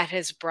look at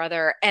his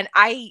brother. And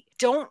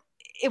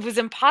it was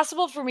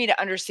impossible for me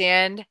to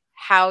understand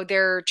how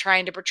they're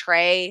trying to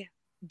portray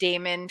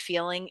Daemon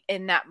feeling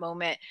in that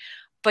moment.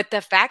 But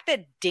the fact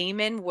that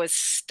Daemon was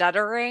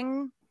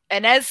stuttering,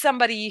 and as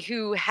somebody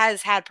who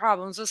has had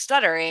problems with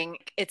stuttering,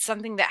 it's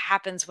something that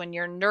happens when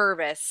you're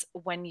nervous,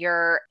 when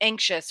you're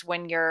anxious,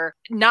 when you're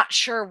not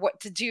sure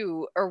what to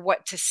do or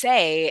what to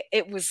say.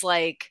 It was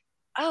like,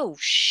 oh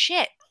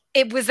shit.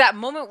 It was that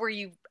moment where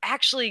you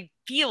actually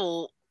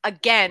feel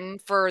again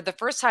for the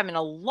first time in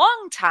a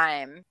long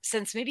time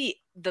since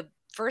maybe the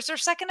first or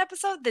second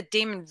episode that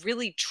Daemon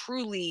really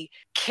truly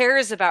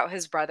cares about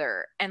his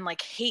brother and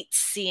like hates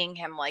seeing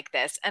him like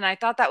this. And I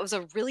thought that was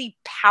a really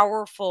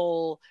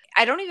powerful,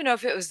 I don't even know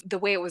if it was the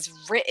way it was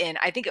written.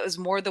 I think it was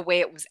more the way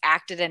it was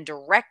acted and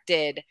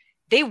directed.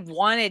 They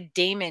wanted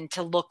Daemon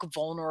to look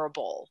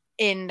vulnerable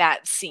in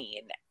that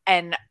scene.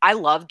 And I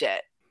loved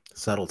it.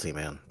 Subtlety,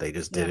 man. They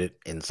just did it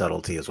in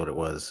subtlety is what it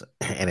was.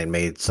 And it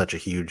made such a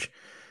huge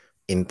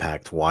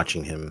impact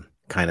watching him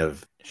kind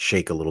of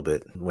shake a little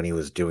bit when he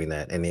was doing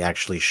that. And he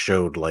actually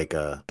showed like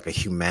a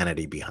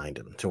humanity behind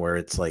him to where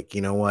it's like,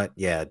 you know what?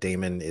 Yeah,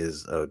 Daemon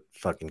is a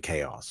fucking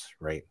chaos,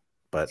 right?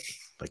 But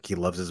like he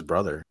loves his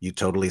brother. You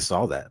totally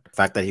saw that. The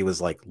fact that he was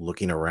like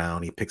looking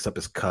around, he picks up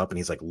his cup and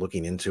he's like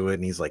looking into it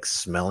and he's like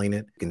smelling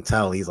it. You can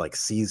tell he's like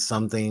sees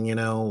something,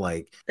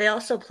 like. They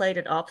also played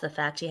it off the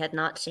fact he had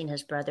not seen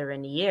his brother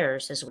in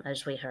years,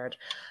 as we heard.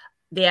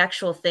 The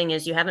actual thing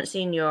is you haven't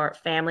seen your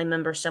family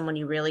member, someone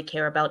you really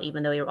care about,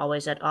 even though you're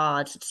always at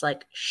odds. It's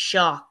like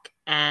shock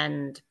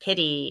and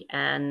pity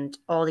and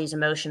all these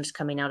emotions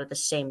coming out at the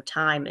same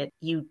time.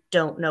 You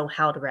don't know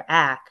how to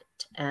react.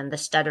 And the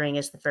stuttering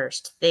is the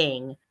first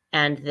thing.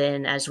 And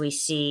then as we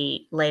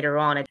see later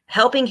on,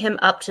 helping him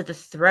up to the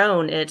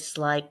throne, it's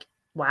like,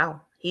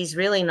 wow, he's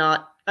really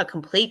not a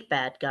complete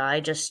bad guy,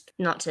 just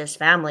not to his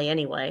family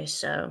anyway.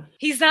 So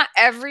he's not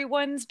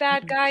everyone's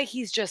bad guy.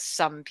 He's just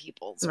some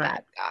people's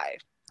bad guy.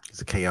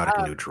 He's a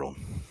chaotic neutral.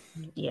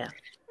 Yeah.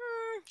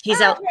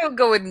 I'll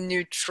go with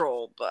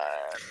neutral,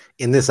 but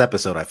in this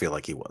episode, I feel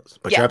like he was.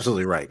 But you're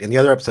absolutely right. In the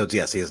other episodes,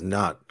 yes, he is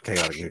not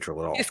chaotic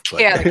neutral at all. He's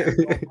chaotic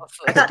evil.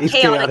 He's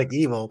chaotic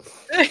evil.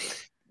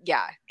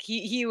 Yeah,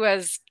 he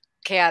was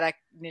chaotic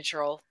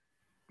neutral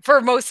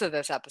for most of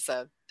this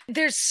episode.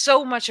 There's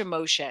so much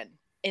emotion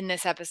in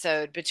this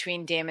episode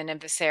between Daemon and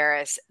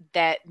Viserys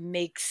that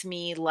makes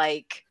me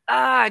like,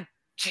 I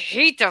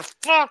hate to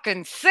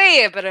fucking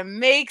say it, but it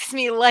makes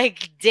me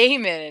like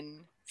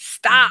Daemon.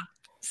 Stop.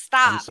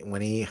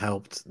 When he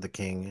helped the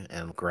king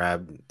and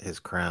grabbed his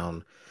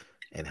crown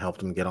and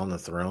helped him get on the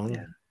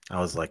throne, I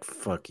was like,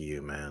 fuck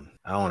you, man.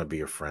 I want to be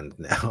your friend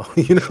now.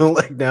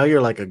 Like now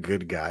you're like a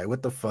good guy.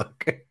 What the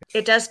fuck?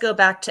 It does go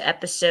back to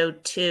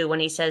episode 2 when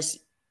he says,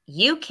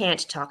 you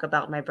can't talk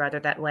about my brother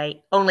that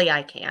way. Only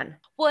I can.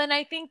 Well, and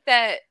I think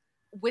that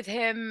with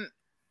him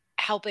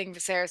helping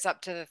Viserys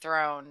up to the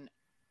throne,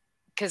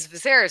 because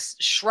Viserys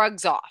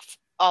shrugs off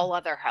all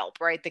other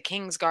help, right? The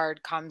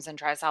Kingsguard comes and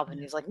tries to help,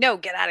 and he's like, no,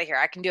 get out of here.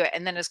 I can do it.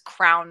 And then his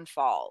crown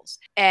falls.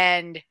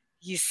 And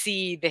you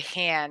see the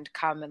hand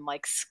come and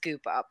like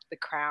scoop up the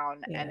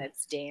crown, Yeah. and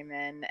it's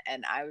Daemon.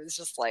 And I was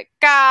just like,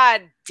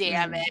 God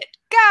damn it.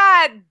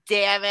 God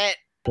damn it.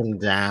 Him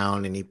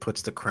down, and he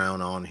puts the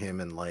crown on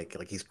him, and like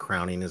he's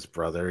crowning his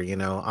brother, you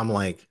know. I'm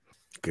like,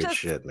 good Just-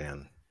 shit,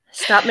 man.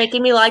 Stop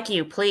making me like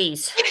you,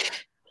 please.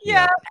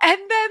 Yeah. And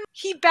then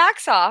he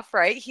backs off,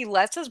 right? He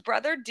lets his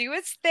brother do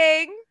his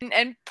thing.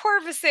 And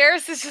poor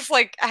Viserys is just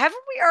like,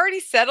 haven't we already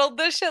settled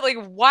this shit? Like,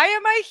 why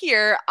am I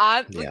here?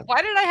 Why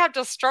did I have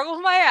to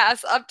struggle my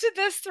ass up to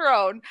this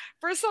throne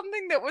for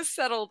something that was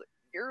settled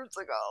years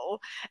ago?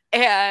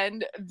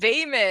 And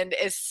Vaemond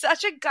is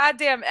such a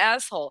goddamn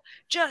asshole.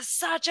 Just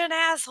such an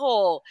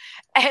asshole.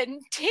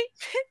 And Daemon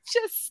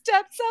just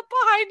steps up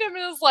behind him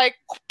and is like,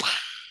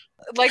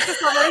 like the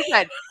summary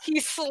said,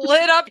 he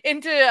slid up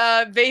into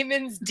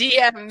Vaemond's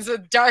DMs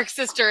with Dark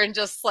Sister and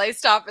just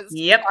sliced off his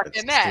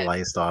fucking head.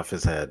 Sliced off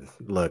his head.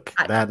 Look,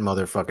 that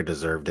motherfucker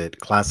deserved it.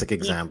 Classic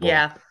example.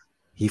 Yeah.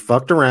 He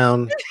fucked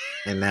around,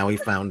 and now he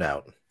found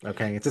out.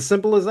 Okay, it's as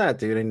simple as that,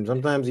 dude. And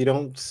sometimes you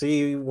don't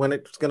see when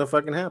it's gonna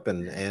fucking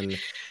happen. And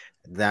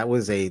that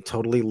was a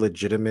totally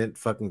legitimate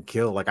fucking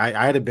kill. Like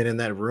I'd have been in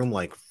that room,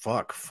 like,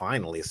 fuck,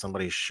 finally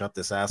somebody shut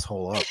this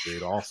asshole up,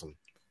 dude. Awesome.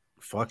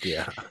 Fuck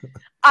yeah.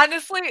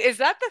 Honestly, is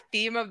that the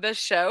theme of this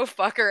show?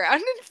 Fuck around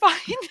and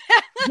find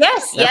out.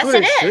 Yes, That's yes, what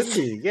it is.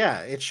 should be.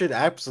 Yeah, it should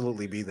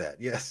absolutely be that.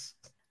 Yes.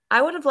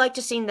 I would have liked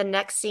to seen the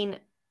next scene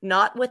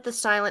not with the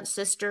Silent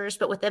Sisters,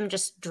 but with them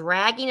just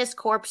dragging his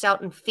corpse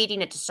out and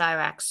feeding it to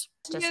Syrax.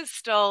 He is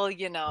still,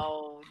 you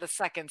know, the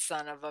second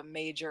son of a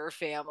major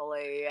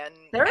family. And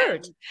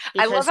Third.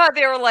 I love how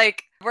they were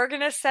like, we're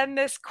going to send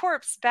this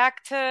corpse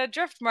back to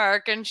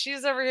Driftmark. And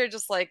she's over here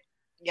just like,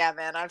 yeah,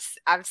 man,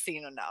 I've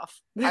seen enough.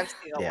 I've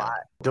seen a lot.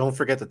 Don't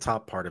forget the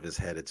top part of his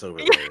head. It's over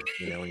there.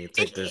 You know, when you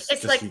take this,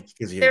 it's like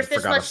there's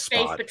this much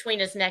space between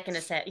his neck and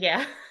his head.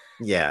 Yeah.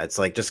 Yeah, it's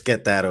like, just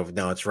get that over.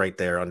 No, it's right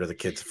there under the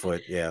kid's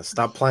foot. Yeah,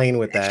 stop playing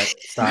with that.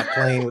 Stop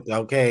playing with.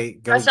 Okay,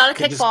 go. It's not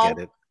a kickball.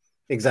 Get it.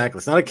 Exactly,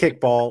 it's not a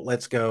kickball.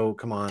 Let's go.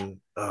 Come on.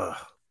 Ugh,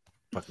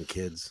 fucking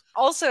kids.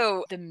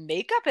 Also, the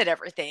makeup and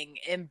everything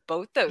in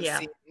both those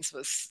scenes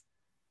was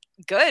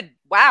good.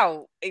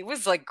 Wow, it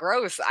was like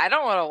gross. I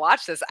don't want to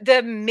watch this.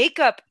 The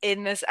makeup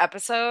in this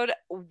episode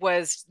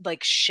was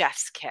like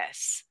chef's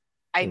kiss.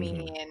 I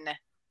mean,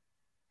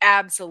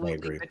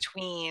 absolutely,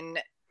 between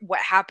what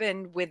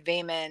happened with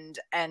Vaemond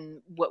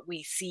and what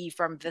we see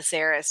from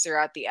Viserys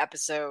throughout the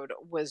episode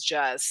was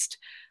just,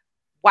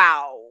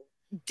 wow.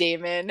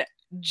 Daemon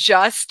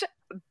just,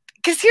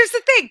 because here's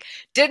the thing,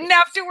 didn't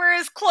have to wear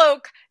his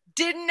cloak,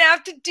 didn't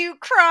have to do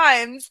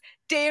crimes.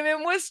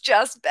 Daemon was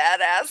just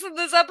badass in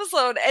this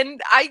episode.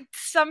 And I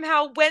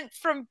somehow went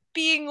from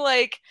being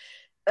like,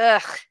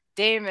 ugh,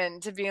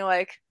 Daemon, to being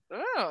like,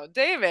 oh,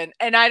 Daemon.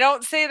 And I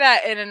don't say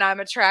that in an I'm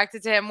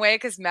attracted to him way,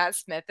 because Matt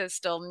Smith is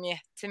still meh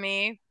to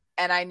me.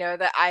 And I know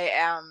that I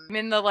am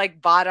in the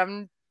like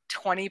bottom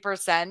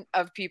 20%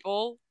 of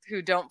people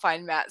who don't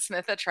find Matt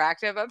Smith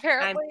attractive,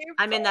 apparently.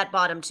 I'm in that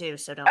bottom too,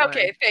 so don't worry.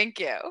 Okay, thank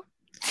you.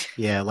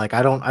 Yeah, like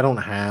I don't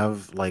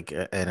have like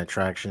an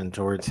attraction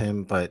towards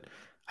him, but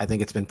I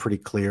think it's been pretty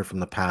clear from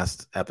the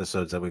past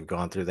episodes that we've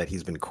gone through that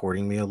he's been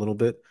courting me a little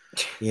bit,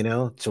 you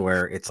know, to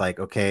where it's like,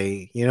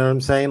 okay, you know what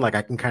I'm saying? Like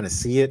I can kind of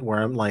see it where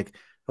I'm like,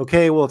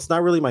 okay, well, it's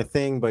not really my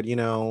thing, but you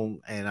know,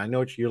 and I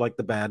know you're like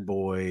the bad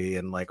boy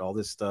and like all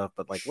this stuff,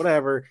 but like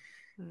whatever.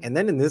 And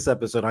then in this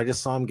episode, I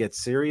just saw him get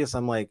serious.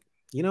 I'm like,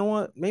 you know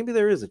what? Maybe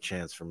there is a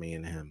chance for me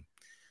and him.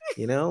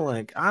 You know,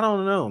 like, I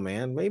don't know,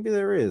 man. Maybe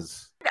there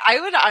is. I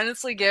would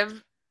honestly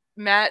give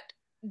Matt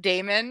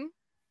Damon.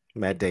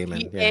 D-A-E-M-O-N.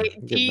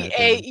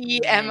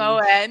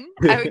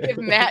 I would give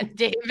Matt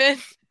Damon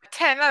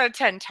 10 out of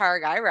 10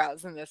 Targ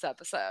eyebrows in this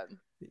episode.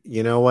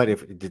 You know what?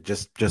 If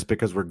just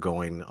because we're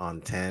going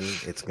on 10,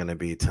 it's going to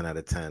be 10 out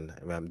of 10.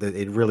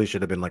 It really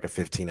should have been like a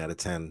 15 out of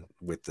 10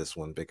 with this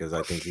one, because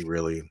I think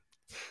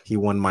he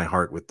won my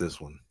heart with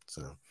this one.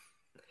 So,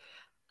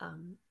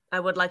 I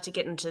would like to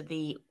get into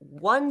the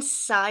one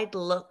side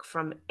look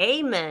from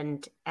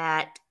Aemond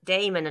at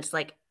Daemon. It's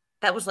like,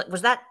 was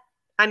that,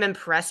 I'm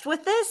impressed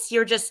with this?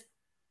 You're just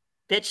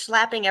bitch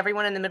slapping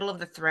everyone in the middle of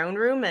the throne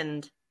room,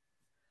 and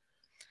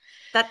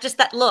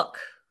that look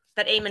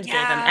that Aemond gave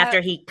him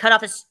after he cut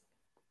off his...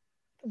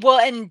 Well,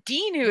 and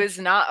Dean, who is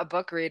not a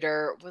book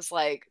reader, was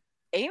like,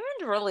 Aemond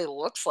really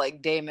looks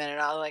like Daemon, and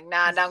I was like,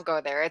 nah, don't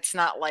go there. It's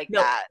not like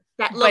that.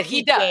 That look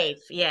he gave,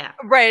 yeah.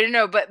 Right,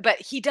 no, but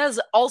he does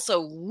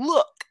also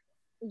look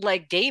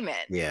like Daemon.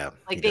 Yeah,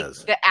 like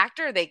the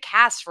actor they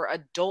cast for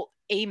adult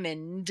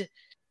Aemond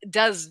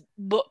does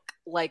look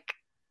like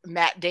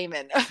Matt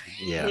Damon.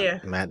 Yeah,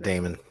 Matt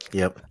Damon.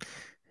 Yep,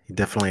 he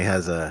definitely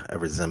has a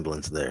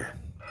resemblance there.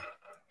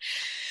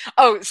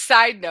 Oh,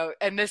 side note,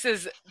 and this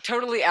is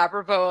totally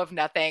apropos of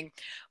nothing,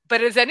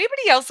 but is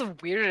anybody else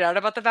weirded out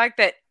about the fact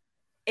that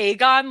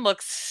Aegon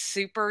looks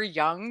super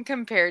young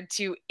compared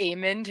to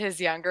Aemond, his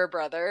younger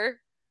brother?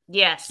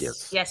 Yes,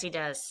 he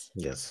does.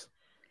 Yes.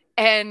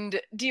 And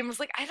Dean was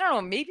like, I don't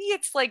know, maybe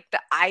it's like the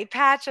eye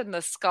patch and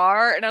the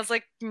scar. And I was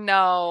like,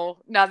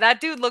 no,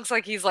 that dude looks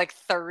like he's like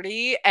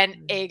 30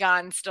 and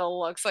Aegon still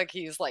looks like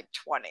he's like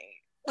 20.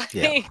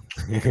 Yeah,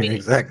 I mean,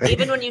 exactly.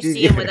 Even when you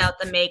see him without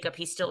the makeup,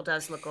 he still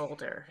does look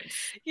older.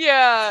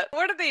 Yeah.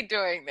 What are they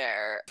doing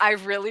there? I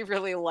really,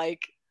 really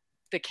like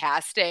the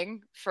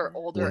casting for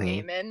older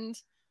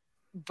Aemond,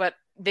 but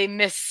they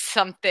missed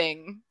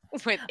something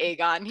with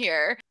Aegon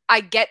here.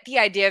 I get the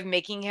idea of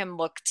making him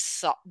look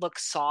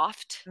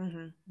soft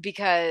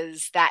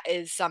because that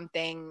is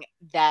something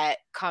that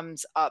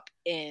comes up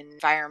in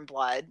Fire and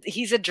Blood.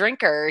 He's a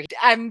drinker.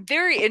 I'm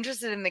very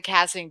interested in the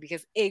casting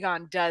because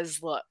Aegon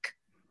does look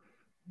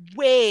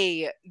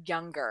way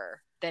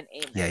younger than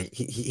Aemond. Yeah,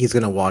 he's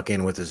gonna walk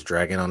in with his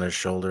dragon on his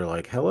shoulder,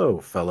 like, "Hello,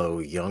 fellow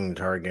young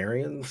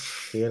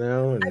Targaryens,"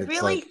 and it's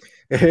really...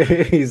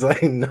 like he's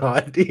like,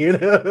 "Not,"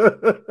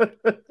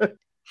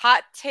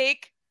 Hot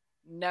take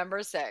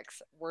number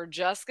 6. We're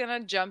just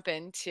gonna jump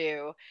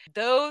into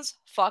those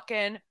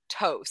fucking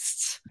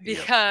toasts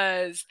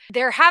because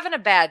they're having a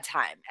bad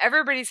time.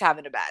 Everybody's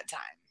having a bad time.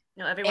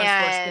 No, everyone's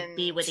forced to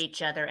be with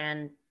each other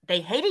and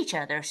they hate each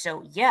other.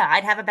 So yeah,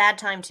 I'd have a bad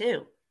time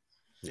too.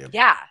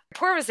 Yeah.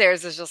 Poor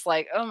Viserys is just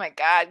like, oh my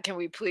God, can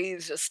we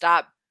please just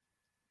stop?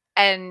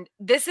 And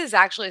this is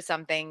actually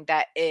something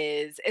that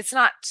it's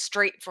not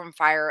straight from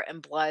Fire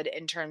and Blood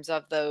in terms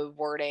of the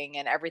wording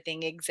and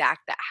everything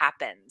exact that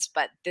happens,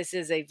 but this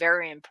is a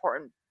very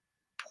important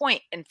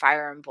point in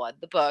Fire and Blood,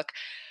 the book,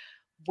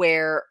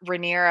 where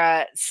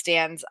Rhaenyra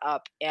stands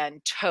up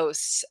and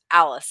toasts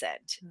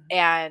Alicent.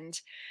 And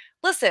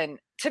listen,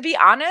 to be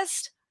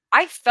honest,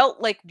 I felt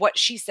like what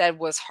she said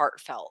was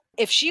heartfelt.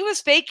 If she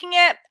was faking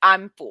it,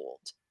 I'm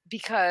fooled,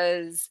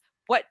 because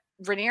what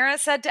Rhaenyra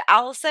said to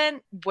Alicent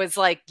was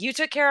like, you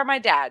took care of my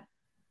dad.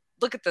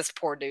 Look at this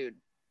poor dude.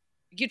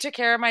 You took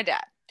care of my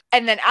dad.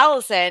 And then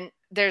Alicent,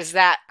 there's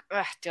that,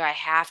 do I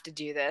have to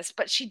do this?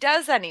 But she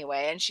does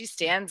anyway. And she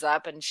stands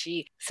up and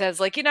she says,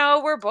 like,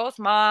 we're both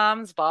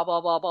moms, blah, blah,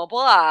 blah, blah,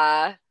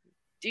 blah.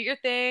 Do your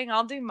thing.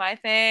 I'll do my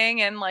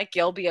thing. And like,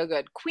 you'll be a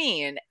good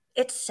queen.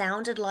 It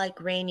sounded like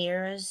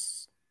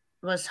Rhaenyra's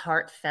was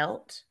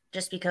heartfelt,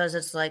 just because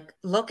it's like,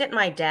 look at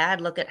my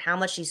dad, look at how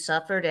much he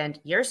suffered, and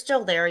you're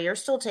still there, you're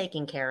still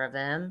taking care of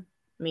him.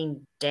 I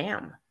mean,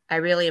 damn, I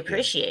really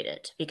appreciate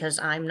it, because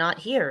I'm not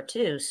here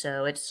too,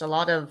 so it's a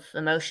lot of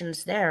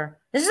emotions there.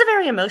 This is a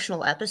very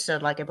emotional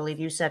episode, like I believe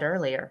you said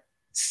earlier.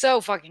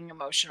 So fucking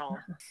emotional.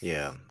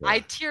 Yeah.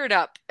 I teared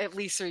up at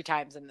least 3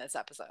 times in this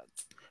episode.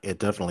 It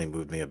definitely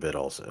moved me a bit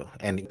also.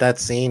 And that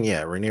scene,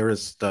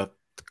 Rhaenyra's stuff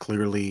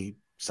clearly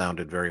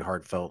sounded very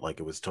heartfelt, like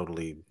it was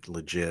totally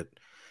legit.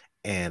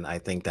 And I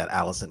think that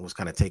Alicent was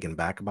kind of taken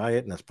back by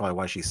it. And that's probably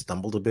why she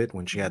stumbled a bit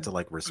when she had to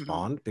like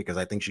respond, because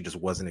I think she just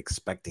wasn't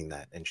expecting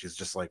that. And she's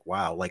just like,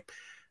 wow, like,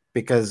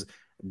 because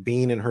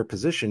being in her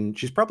position,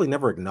 she's probably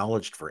never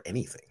acknowledged for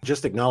anything,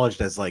 just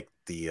acknowledged as like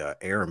the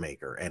heir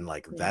maker. And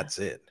like, that's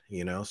it,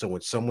 So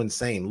when someone's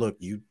saying, look,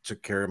 you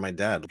took care of my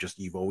dad, just,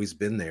 you've always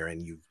been there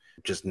and you've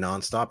just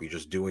nonstop, you're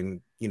just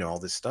doing, all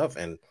this stuff.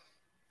 And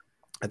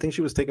I think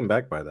she was taken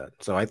back by that.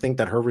 So I think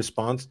that her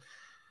response,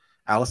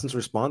 Alicent's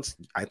response,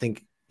 I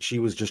think she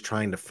was just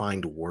trying to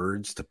find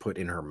words to put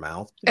in her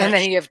mouth. And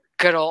then you have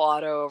good old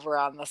Otto over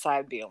on the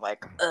side being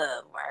like,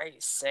 why are you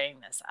saying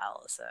this,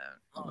 Alicent?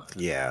 Ugh.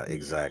 Yeah,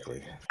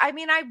 exactly. I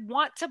mean, I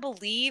want to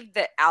believe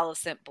that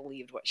Alicent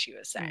believed what she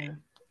was saying.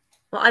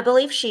 Well, I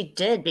believe she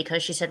did,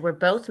 because she said we're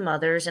both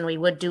mothers and we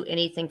would do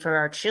anything for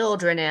our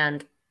children,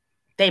 and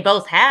they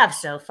both have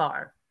so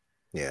far.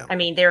 Yeah. I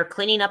mean, they're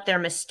cleaning up their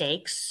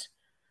mistakes.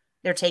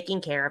 They're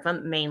taking care of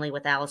them, mainly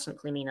with Alicent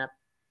cleaning up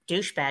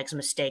douchebags'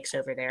 mistakes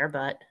over there,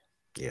 but...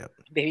 yeah.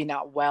 Maybe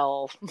not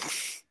well.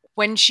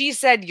 When she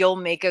said, you'll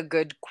make a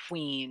good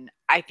queen,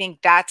 I think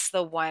that's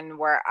the one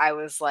where I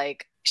was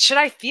like, should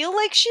I feel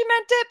like she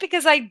meant it?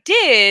 Because I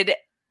did,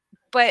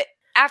 but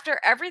after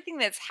everything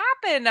that's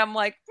happened, I'm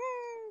like,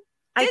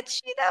 did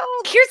she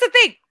though? Here's the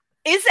thing.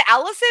 Is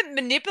Alicent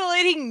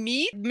manipulating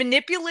me?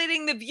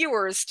 Manipulating the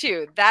viewers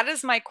too? That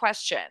is my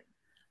question,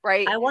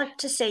 right? I want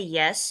to say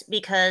yes,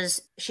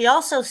 because she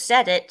also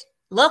said it.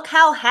 Look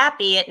how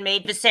happy it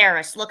made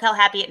Viserys. Look how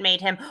happy it made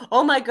him.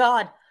 Oh my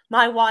God,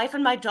 my wife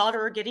and my daughter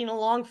are getting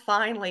along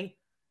finally.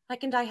 I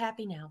can die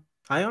happy now.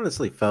 I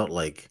honestly felt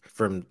like,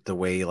 from the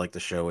way like the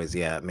show is,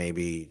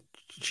 maybe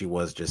she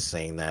was just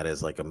saying that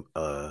as like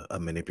a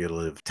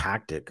manipulative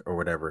tactic or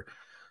whatever.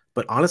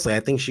 But honestly,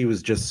 I think she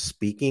was just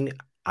speaking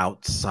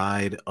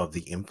outside of the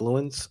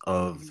influence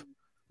of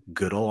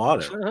good old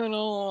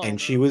Otto.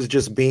 And she was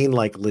just being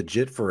like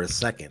legit for a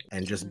second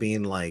and just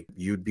being like,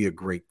 you'd be a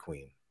great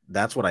queen.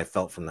 That's what I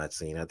felt from that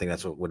scene. I think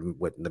that's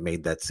what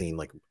made that scene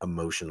like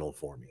emotional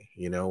for me,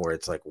 where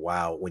it's like,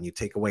 wow, when you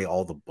take away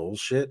all the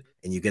bullshit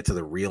and you get to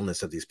the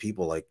realness of these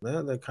people, like, they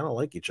kind of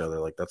like each other.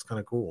 Like, that's kind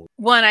of cool.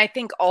 One, I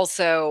think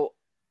also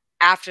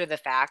after the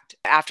fact,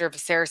 after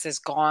Viserys is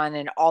gone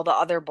and all the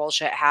other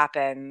bullshit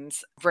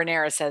happens,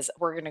 Rhaenyra says,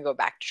 we're going to go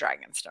back to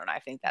Dragonstone. I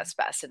think that's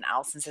best. And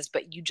Alicent says,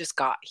 but you just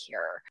got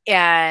here.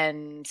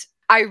 And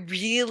I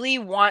really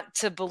want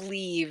to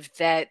believe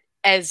that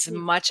as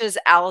much as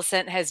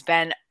Alicent has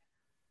been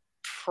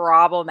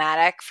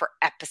problematic for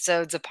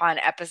episodes upon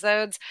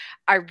episodes,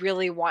 I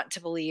really want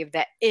to believe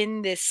that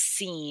in this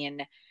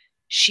scene,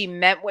 she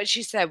meant what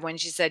she said when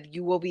she said,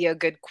 "You will be a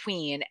good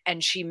queen."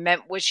 And she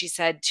meant what she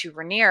said to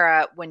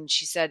Rhaenyra when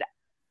she said,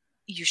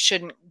 "You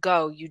shouldn't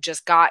go. You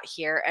just got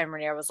here." And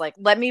Rhaenyra was like,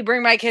 "Let me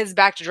bring my kids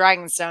back to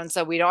Dragonstone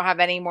so we don't have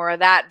any more of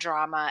that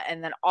drama.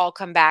 And then I'll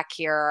come back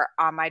here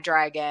on my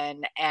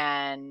dragon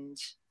and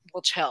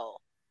we'll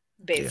chill."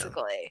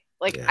 Basically.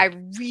 I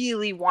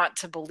really want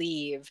to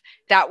believe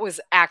that was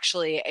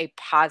actually a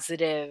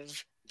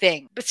positive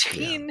thing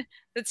between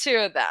the two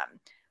of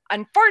them.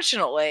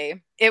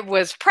 Unfortunately, it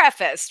was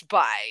prefaced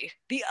by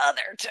the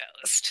other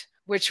toast,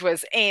 which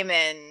was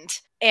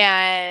Aemond.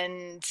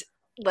 And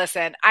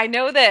listen, I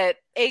know that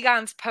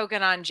Aegon's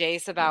poking on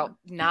Jace about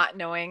not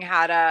knowing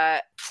how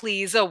to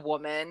please a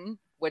woman,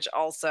 which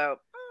also...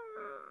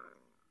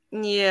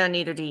 Yeah,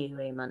 neither do you,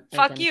 Aemond.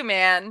 Fuck you,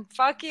 man.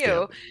 Fuck you.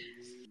 Yeah.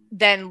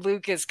 Then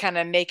Luke is kind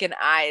of making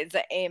eyes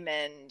at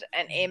Aemond,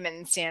 and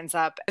Aemond stands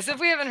up. As if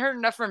we haven't heard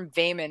enough from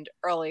Vaemond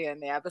early in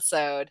the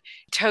episode,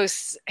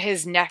 toasts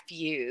his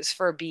nephews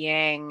for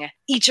being,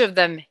 each of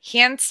them,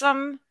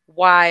 handsome,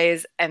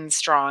 wise, and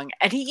strong.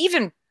 And he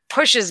even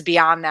pushes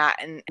beyond that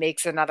and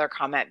makes another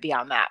comment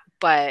beyond that.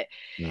 But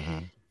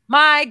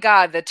my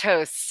God, the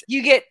toasts.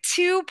 You get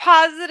 2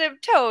 positive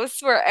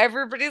toasts where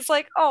everybody's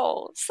like,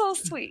 "Oh, so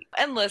sweet."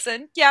 And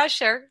listen, yeah,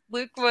 sure,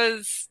 Luke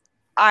was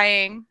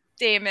eyeing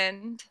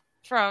Daemon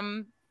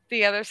from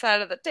the other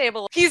side of the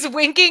table. He's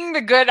winking the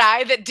good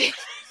eye that Daemon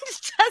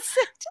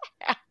doesn't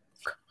have.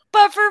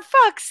 But for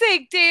fuck's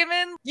sake,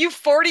 Daemon, you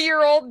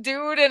 40-year-old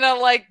dude in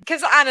a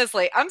because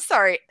honestly, I'm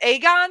sorry,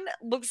 Aegon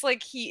looks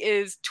like he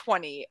is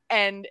 20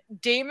 and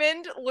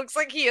Daemon looks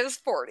like he is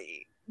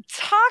 40.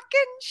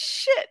 Talking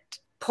shit.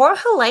 Poor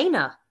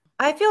Helaena.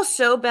 I feel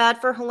so bad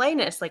for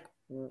Helaena. It's like,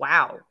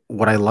 wow.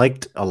 What I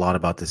liked a lot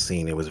about this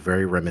scene, it was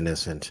very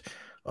reminiscent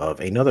of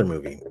another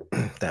movie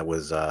that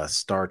was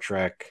Star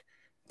Trek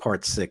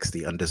Part 6,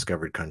 The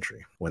Undiscovered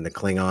Country, when the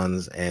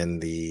Klingons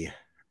and the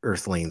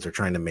Earthlings are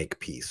trying to make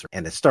peace.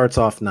 And it starts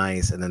off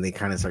nice, and then they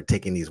kind of start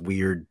taking these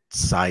weird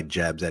side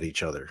jabs at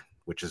each other,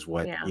 which is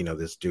what,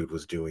 this dude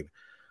was doing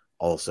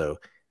also.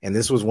 And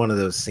this was one of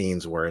those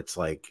scenes where it's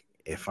like,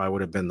 if I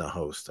would have been the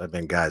host, I've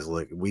been, guys,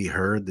 look, we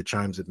heard the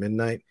chimes at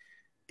midnight.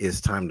 It's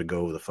time to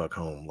go the fuck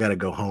home. We gotta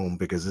go home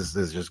because this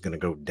is just gonna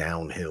go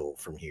downhill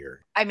from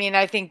here. I mean,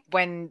 I think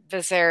when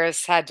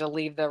Viserys had to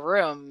leave the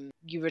room,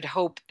 you would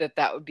hope that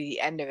that would be the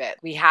end of it.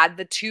 We had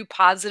the 2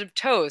 positive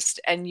toasts,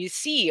 and you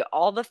see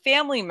all the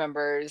family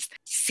members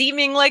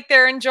seeming like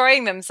they're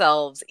enjoying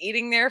themselves,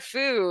 eating their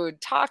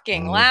food,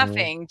 talking,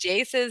 laughing.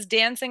 Jace is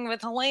dancing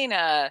with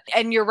Helaena.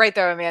 And you're right,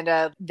 though,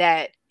 Amanda,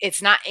 that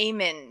it's not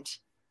Aemond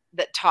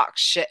that talks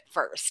shit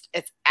first.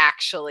 It's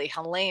actually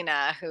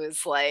Helaena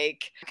who's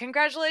like,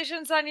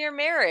 "Congratulations on your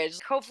marriage.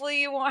 Hopefully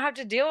you won't have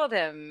to deal with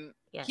him.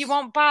 Yes. He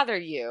won't bother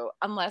you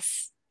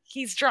unless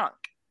he's drunk."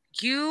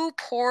 You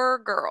poor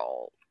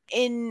girl.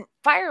 In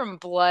Fire and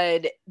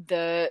Blood,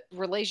 the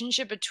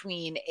relationship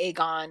between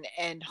Aegon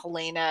and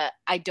Helaena,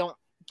 I don't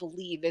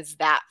believe is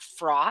that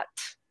fraught.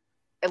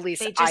 At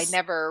least I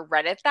never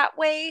read it that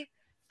way.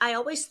 I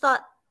always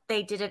thought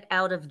they did it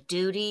out of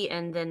duty,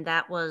 and then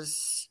that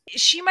was...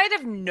 She might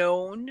have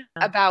known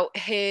about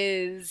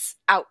his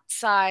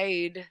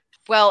outside...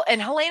 Well, and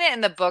Helaena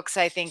in the books,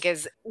 I think,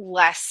 is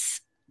less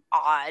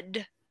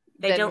odd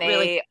than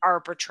they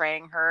are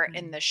portraying her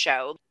in the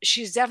show.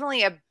 She's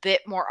definitely a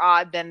bit more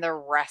odd than the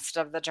rest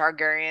of the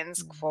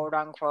Targaryens, quote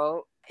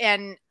unquote.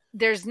 And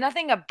there's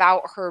nothing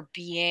about her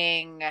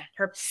being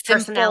her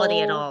personality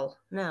at all.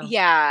 No.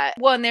 Yeah.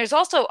 Well, and there's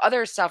also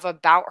other stuff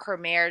about her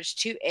marriage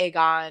to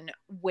Aegon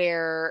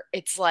where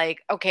it's like,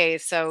 okay,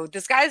 so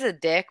this guy's a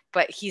dick,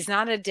 but he's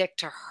not a dick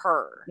to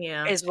her,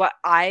 is what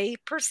I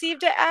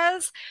perceived it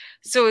as.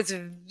 So it's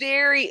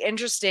very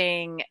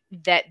interesting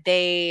that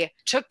they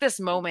took this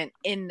moment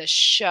in the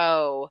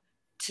show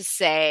to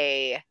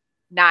say,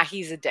 nah,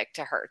 he's a dick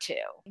to her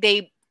too.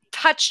 They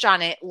touched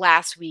on it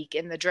last week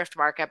in the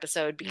Driftmark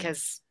episode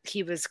because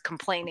he was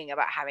complaining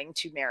about having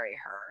to marry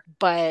her.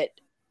 But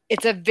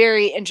it's a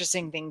very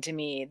interesting thing to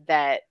me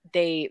that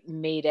they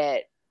made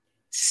it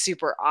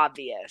super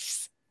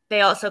obvious.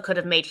 They also could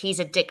have made he's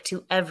a dick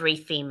to every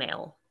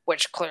female.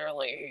 Which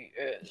clearly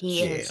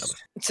he is.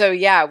 So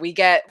yeah, we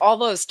get all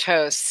those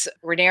toasts.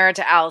 Rhaenyra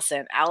to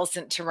Alicent,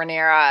 Alicent to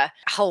Rhaenyra,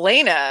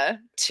 Helaena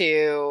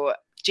to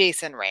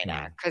Jason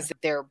Rhaena, because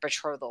their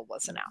betrothal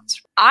was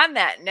announced. On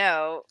that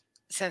note,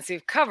 since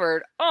we've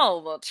covered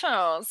all the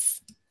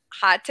toasts,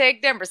 hot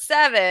take number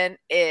 7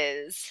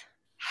 is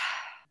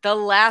the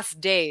last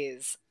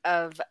days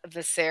of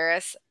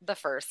Viserys the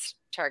First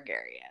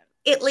Targaryen.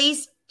 At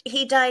least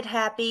he died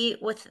happy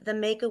with the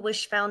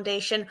Make-A-Wish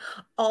Foundation.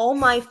 All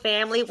my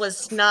family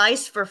was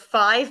nice for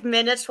 5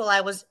 minutes while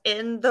I was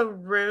in the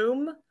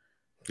room.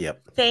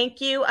 Yep.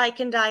 Thank you. I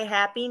can die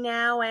happy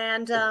now.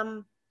 And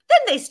then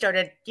they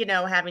started,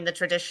 having the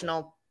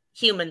traditional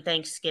human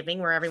Thanksgiving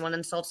where everyone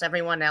insults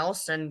everyone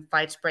else and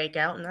fights break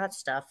out and that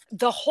stuff.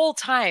 The whole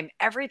time,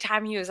 every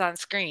time he was on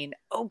screen,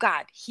 oh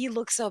God, he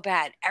looks so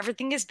bad.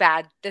 Everything is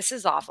bad. This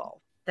is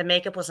awful. The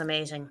makeup was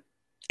amazing.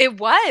 It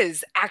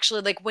was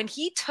actually like when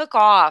he took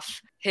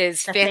off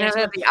his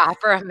Phantom of the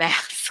Opera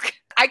mask.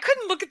 I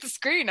couldn't look at the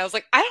screen. I was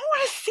like, I don't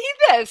want to see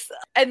this.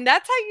 And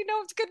that's how you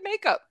know it's good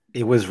makeup.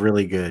 It was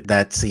really good.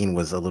 That scene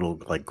was a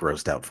little like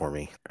grossed out for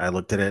me. I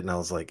looked at it and I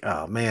was like,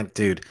 oh man,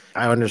 dude,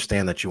 I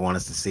understand that you want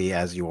us to see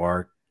As You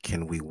Are.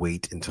 Can we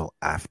wait until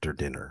after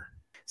dinner?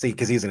 See,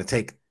 because he's going to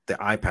take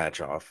the eye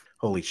patch off.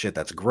 Holy shit,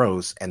 that's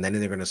gross. And then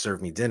they're going to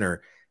serve me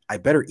dinner. I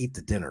better eat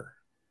the dinner.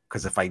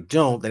 Because if I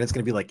don't, then it's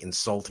going to be like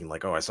insulting.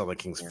 Like, oh, I saw the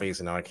king's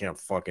face and now I can't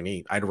fucking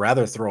eat. I'd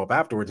rather throw up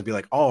afterwards and be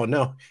like, oh,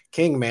 no,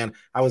 king, man,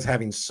 I was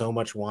having so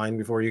much wine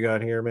before you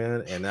got here,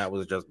 man. And that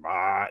was just,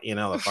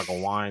 the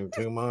fucking wine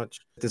too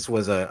much. This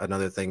was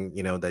another thing,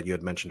 that you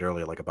had mentioned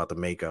earlier, like about the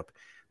makeup,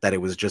 that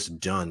it was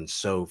just done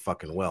so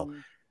fucking well. Mm-hmm.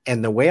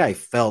 And the way I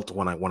felt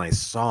when I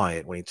saw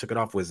it, when he took it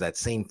off, was that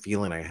same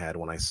feeling I had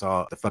when I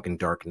saw the fucking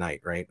Dark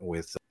Knight, right?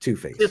 With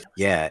Two-Face.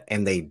 Yeah.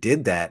 And they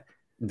did that.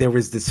 There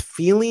was this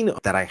feeling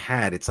that I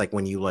had. It's like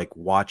when you like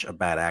watch a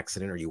bad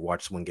accident or you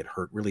watch someone get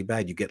hurt really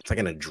bad, it's like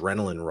an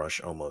adrenaline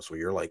rush almost where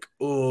you're like,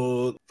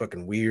 oh,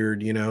 fucking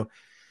weird,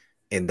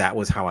 And that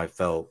was how I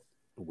felt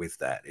with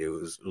that. It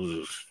was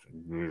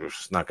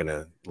it's not going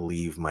to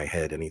leave my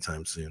head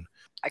anytime soon.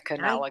 I could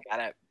not look at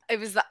it. It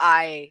was the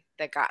eye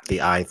that got me.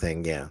 The eye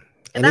thing, yeah.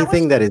 And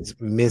anything that is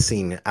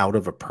missing out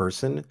of a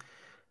person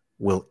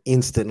will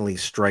instantly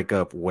strike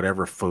up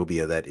whatever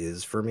phobia that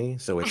is for me.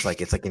 So it's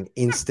like an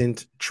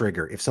instant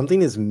trigger. If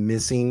something is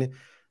missing,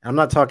 I'm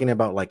not talking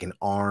about like an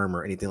arm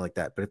or anything like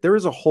that, but if there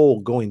is a hole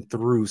going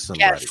through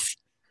somebody,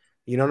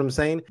 you know what I'm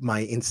saying? My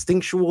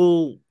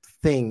instinctual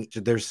thing,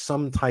 there's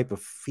some type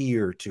of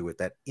fear to it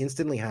that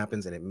instantly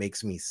happens and it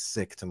makes me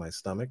sick to my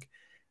stomach.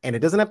 And it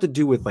doesn't have to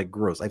do with like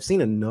gross. I've seen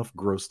enough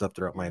gross stuff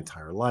throughout my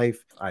entire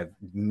life. I've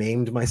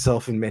maimed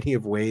myself in many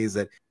of ways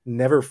that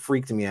never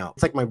freaked me out.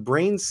 It's like my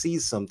brain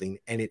sees something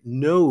and it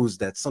knows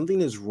that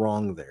something is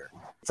wrong there.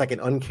 It's like an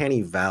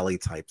uncanny valley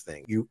type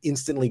thing. You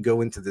instantly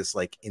go into this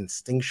like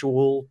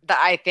instinctual. The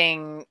eye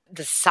thing,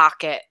 the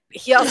socket.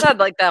 He also had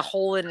like the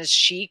hole in his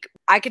cheek.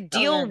 I could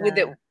deal with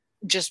it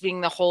just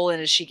being the hole in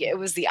his cheek. It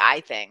was the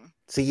eye thing.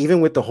 See,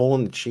 even with the hole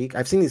in the cheek,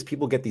 I've seen these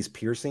people get these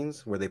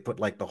piercings where they put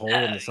like the hole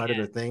in the side of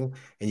their thing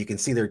and you can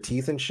see their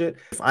teeth and shit.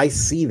 If I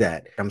see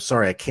that, I'm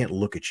sorry, I can't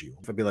look at you.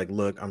 If I'd be like,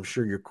 look, I'm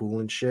sure you're cool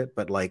and shit,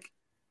 but like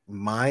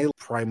my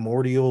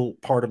primordial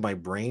part of my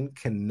brain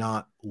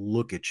cannot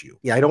look at you.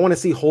 Yeah, I don't want to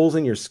see holes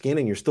in your skin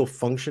and you're still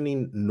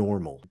functioning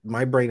normal.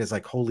 My brain is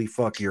like, holy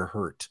fuck, you're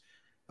hurt.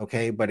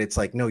 Okay, but it's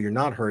like, no, you're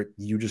not hurt.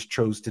 You just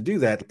chose to do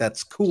that.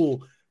 That's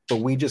cool. But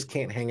we just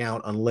can't hang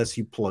out unless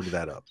you plug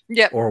that up.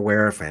 Yeah. Or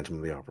wear a Phantom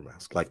of the Opera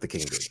mask like the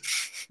king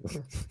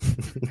did.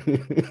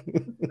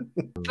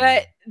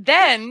 But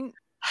then,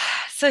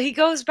 so he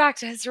goes back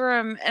to his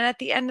room and at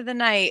the end of the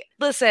night,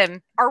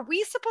 listen, are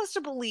we supposed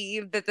to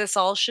believe that this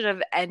all should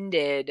have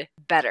ended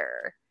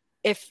better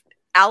if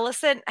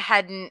Alicent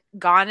hadn't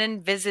gone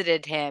and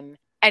visited him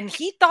and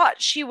he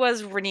thought she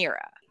was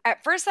Rhaenyra?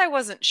 At first, I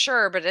wasn't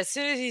sure, but as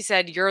soon as he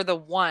said, you're the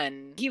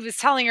one, he was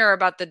telling her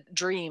about the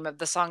dream of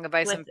the Song of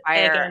Ice and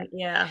Fire.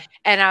 Yeah.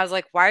 And I was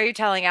like, why are you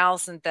telling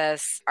Alicent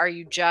this? Are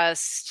you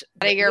just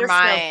out of your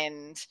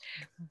mind?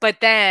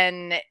 But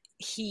then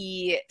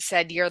he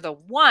said, you're the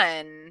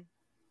one.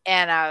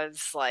 And I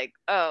was like,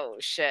 oh,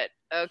 shit.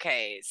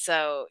 Okay,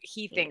 so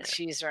he thinks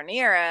she's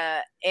Rhaenyra,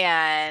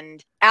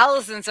 and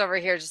Alicent's over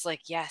here just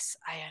like, yes,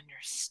 I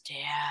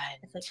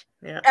understand.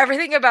 Yeah.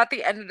 Everything about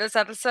the end of this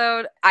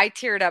episode, I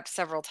teared up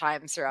several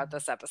times throughout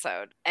this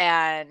episode,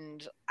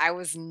 and I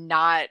was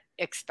not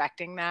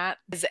expecting that.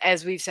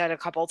 As we've said a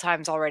couple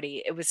times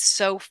already, it was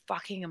so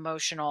fucking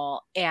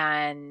emotional,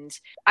 and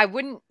I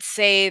wouldn't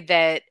say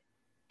that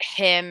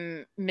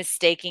him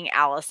mistaking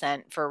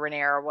Alicent for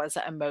Rhaenyra was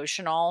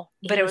emotional,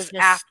 but it was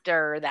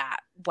after that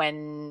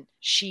when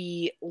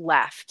she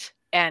left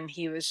and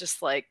he was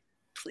just like,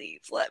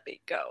 please let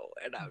me go.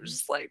 And I was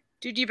just like,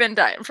 dude, you've been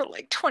dying for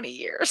like 20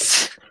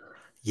 years.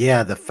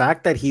 Yeah, the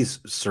fact that he's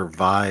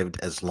survived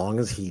as long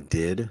as he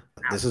did,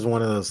 this is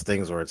one of those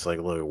things where it's like,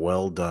 look,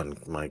 well done,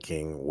 my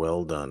king,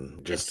 well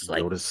done. Just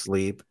go to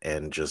sleep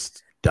and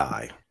just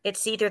die.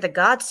 It's either the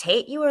gods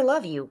hate you or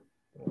love you.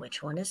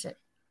 Which one is it?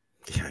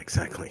 Yeah,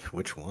 exactly.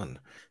 Which one?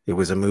 It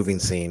was a moving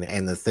scene.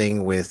 And the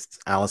thing with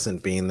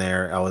Alicent being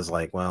there, I was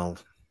like, well,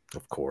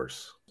 of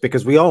course.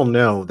 Because we all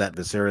know that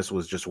Viserys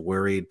was just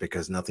worried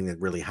because nothing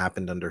had really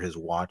happened under his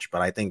watch.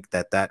 But I think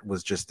that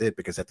was just it,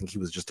 because I think he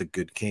was just a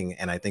good king.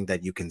 And I think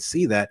that you can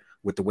see that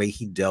with the way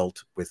he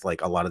dealt with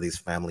like a lot of these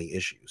family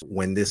issues.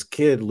 When this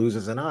kid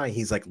loses an eye,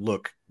 he's like,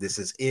 look, this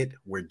is it.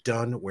 We're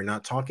done. We're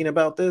not talking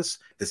about this.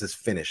 This is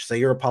finished. Say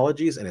your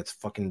apologies and it's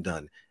fucking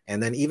done.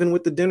 And then even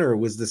with the dinner, it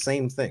was the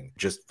same thing.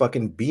 Just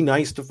fucking be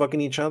nice to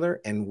fucking each other.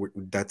 And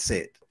that's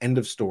it. End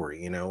of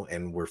story,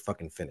 and we're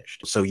fucking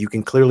finished. So you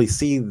can clearly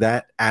see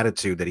that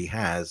attitude that he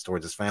has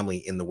towards his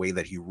family in the way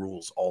that he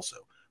rules also.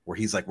 where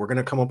he's like, we're going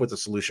to come up with a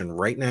solution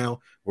right now.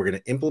 We're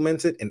going to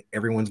implement it and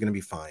everyone's going to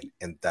be fine.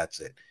 And that's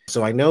it.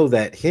 So I know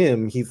that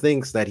he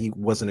thinks that he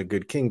wasn't a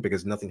good king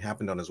because nothing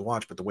happened on his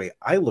watch. But the way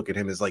I look at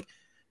him is like,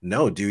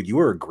 no, dude, you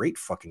were a great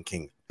fucking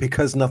king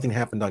because nothing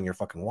happened on your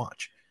fucking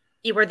watch.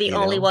 You were the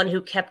only one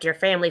who kept your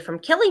family from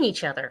killing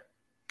each other.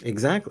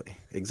 Exactly.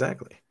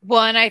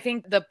 Well, and I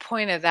think the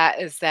point of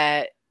that is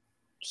that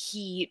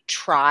he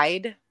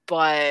tried,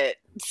 but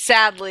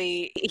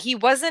sadly, he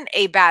wasn't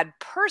a bad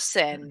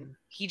person.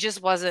 He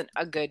just wasn't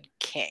a good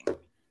king.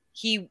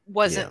 He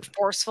wasn't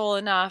forceful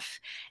enough.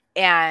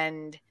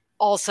 And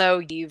also,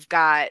 you've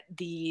got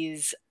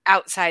these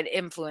outside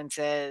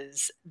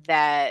influences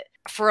that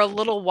for a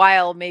little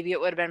while, maybe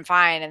it would have been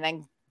fine. And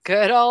then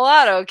good old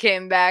Otto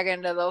came back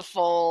into the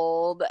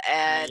fold,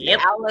 and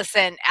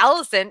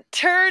Allison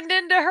turned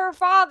into her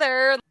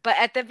father. But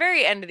at the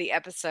very end of the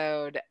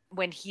episode,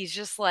 when he's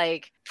just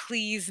like,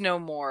 please no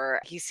more,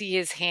 you see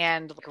his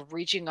hand like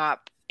reaching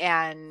up,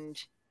 and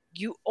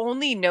you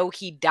only know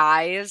he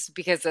dies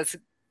because it's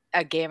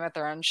a Game of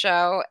Thrones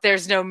show.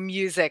 There's no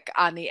music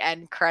on the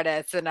end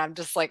credits, and I'm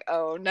just like,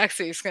 oh, next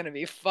week's gonna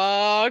be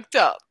fucked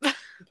up.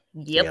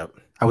 Yep.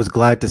 I was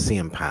glad to see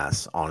him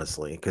pass,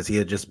 honestly, because he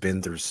had just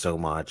been through so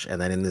much. And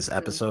then in this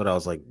episode, I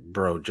was like,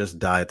 bro, just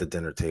die at the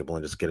dinner table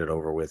and just get it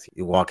over with.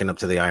 You walking up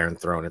to the Iron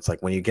Throne. It's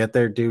like, when you get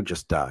there, dude,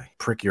 just die.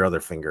 Prick your other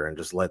finger and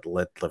just let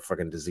the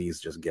fucking disease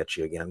just get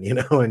you again,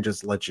 and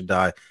just let you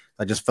die.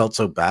 I just felt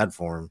so bad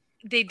for him.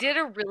 They did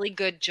a really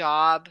good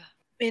job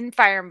in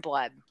Fire and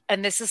Blood.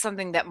 And this is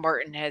something that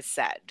Martin has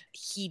said.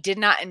 He did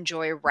not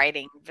enjoy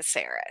writing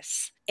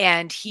Viserys.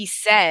 And he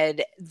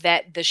said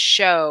that the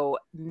show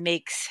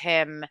makes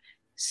him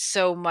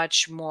so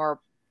much more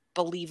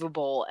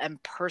believable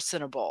and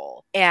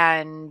personable.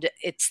 And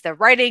it's the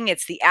writing,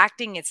 it's the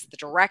acting, it's the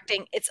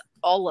directing, it's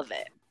all of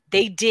it.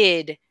 They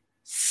did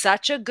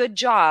such a good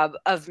job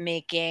of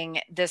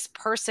making this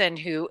person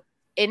who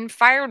in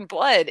Fire and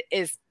Blood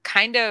is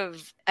kind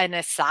of an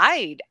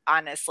aside,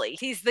 honestly.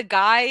 He's the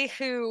guy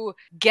who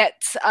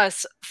gets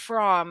us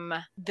from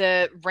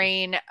the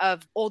reign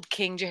of old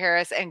King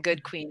Jaehaerys and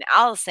good Queen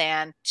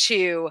Alysanne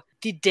to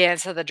the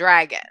Dance of the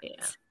Dragons.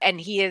 Yeah. And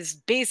he is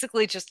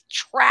basically just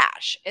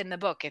trash in the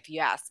book, if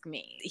you ask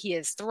me. He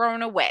is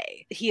thrown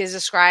away. He is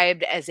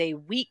described as a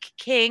weak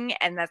king,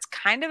 and that's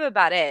kind of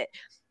about it.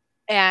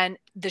 And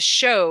the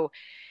show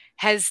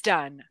has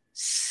done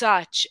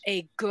such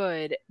a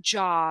good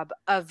job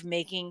of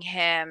making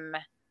him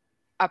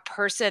a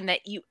person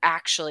that you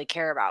actually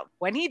care about.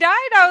 When he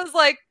died, I was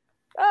like,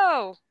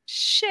 oh,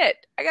 shit.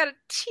 I got a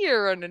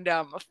tear running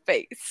down my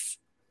face.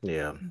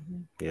 Yeah.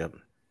 Yep.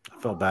 I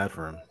felt bad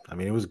for him. I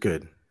mean, it was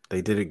good.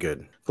 They did it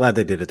good. Glad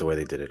they did it the way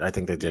they did it. I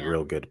think they did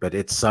real good. But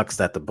it sucks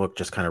that the book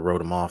just kind of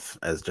wrote him off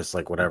as just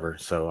like whatever.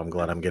 So I'm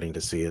glad I'm getting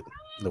to see it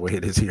the way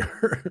it is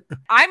here.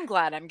 I'm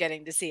glad I'm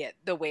getting to see it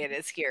the way it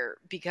is here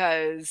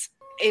because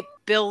it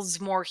builds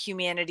more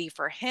humanity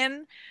for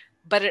him,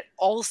 but it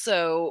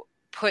also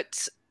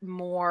puts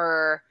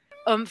more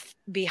oomph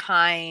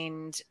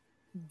behind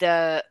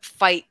the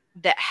fight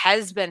that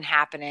has been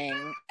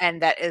happening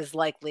and that is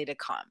likely to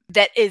come.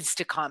 That is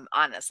to come,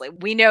 honestly.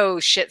 We know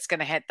shit's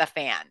going to hit the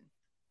fan.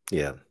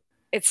 Yeah.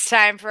 It's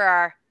time for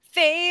our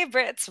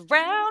favorites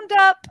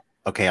roundup.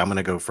 Okay, I'm going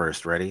to go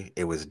first. Ready?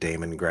 It was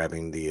Daemon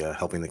grabbing the,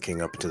 helping the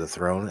king up to the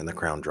throne and the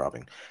crown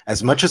dropping.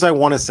 As much as I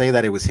want to say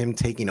that it was him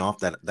taking off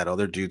that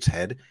other dude's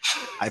head,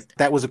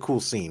 that was a cool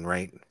scene,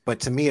 right? But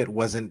to me, it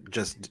wasn't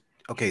just,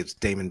 okay, it's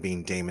Daemon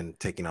being Daemon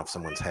taking off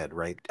someone's head,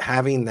 right?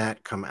 Having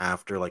that come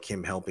after, like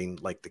him helping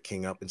like the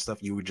king up and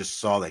stuff, you just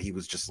saw that he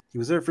was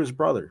there for his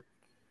brother.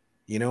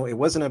 It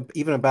wasn't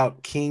even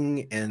about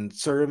king and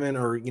servant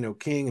or,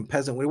 king and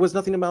peasant. It was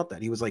nothing about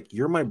that. He was like,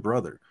 you're my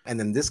brother. And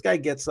then this guy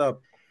gets up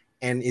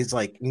and is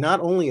like not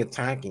only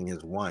attacking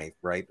his wife,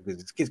 right?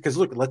 Because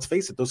look, let's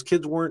face it, those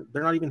kids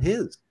they're not even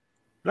his.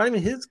 They're not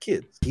even his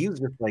kids. He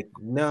was just like,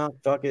 nah,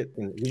 fuck it.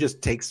 And he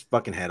just takes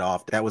fucking head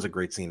off. That was a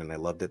great scene and I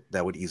loved it.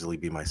 That would easily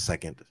be my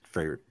second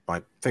favorite.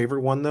 My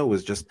favorite one though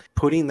was just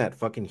putting that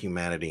fucking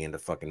humanity into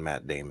fucking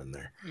Matt Damon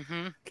there.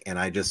 Mm-hmm. And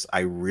I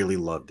really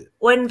loved it.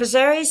 When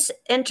Viserys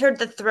entered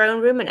the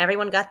throne room and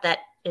everyone got that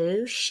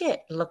oh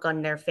shit look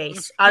on their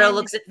face. Otto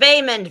looks at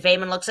Vaemond.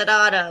 Vaemond looks at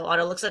Otto.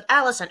 Otto looks at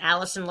Alicent.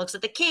 Alicent looks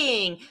at the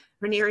king.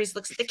 Rhaenyra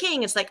looks at the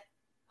king. It's like,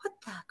 what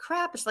the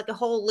crap? It's like a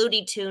whole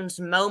Looney Tunes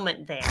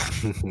moment there.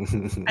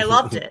 I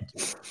loved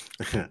it.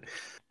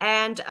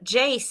 And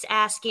Jace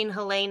asking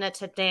Helena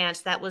to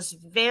dance. That was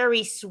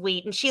very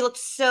sweet. And she looked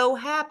so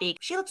happy.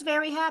 She looked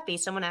very happy.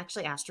 Someone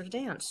actually asked her to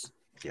dance.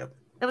 Yep.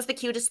 That was the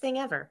cutest thing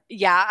ever.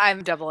 Yeah,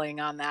 I'm doubling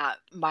on that.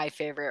 My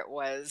favorite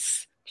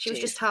was she was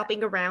just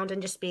hopping around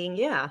and just being,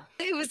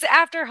 It was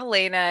after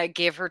Helena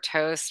gave her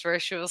toast where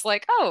she was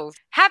like, oh,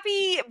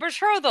 happy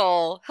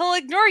betrothal. He'll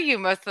ignore you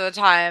most of the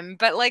time,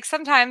 but like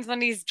sometimes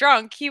when he's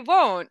drunk, he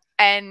won't.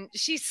 And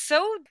she's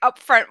so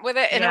upfront with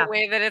it in a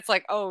way that it's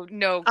like, oh,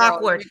 no, girl.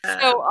 Awkward.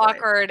 So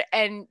awkward.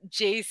 And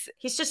Jace.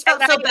 He's just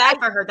felt so bad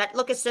for her. That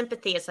look of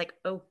sympathy. It's like,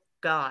 oh,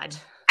 God.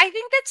 I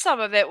think that some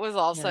of it was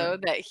also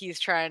that he's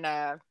trying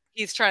to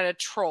he's trying to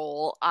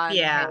troll on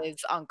his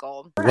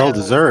uncle. Well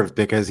deserved,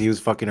 because he was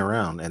fucking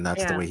around, and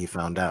that's the way he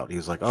found out. He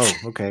was like, oh,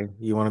 okay,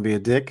 you want to be a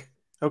dick?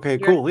 Okay,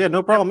 cool. Yeah,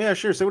 no problem. Yeah,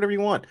 sure. Say whatever you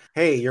want.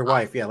 Hey, your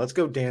wife. Yeah, let's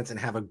go dance and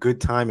have a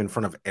good time in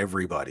front of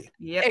everybody.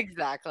 Yep.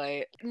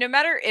 Exactly. No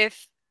matter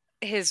if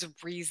his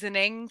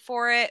reasoning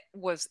for it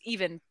was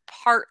even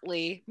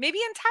partly, maybe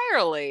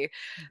entirely,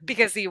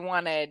 because he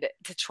wanted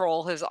to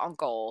troll his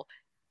uncle,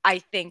 I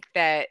think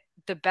that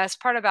the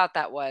best part about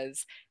that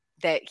was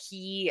that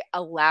he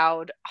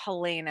allowed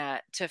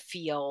Helena to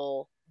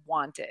feel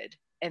wanted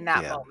in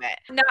that moment.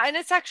 Not in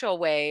a sexual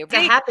way. It's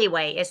a happy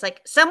way. It's like,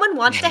 someone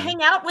wants to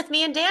hang out with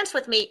me and dance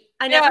with me.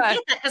 I never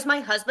get that because my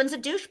husband's a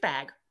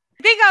douchebag.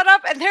 They got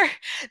up and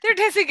they're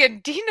dancing,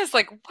 and Dina's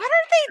like, what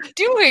are they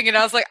doing? And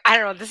I was like, I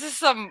don't know. This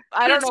is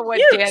I don't know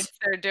what dance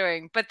they're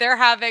doing, but they're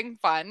having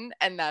fun,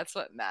 and that's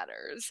what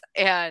matters.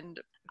 And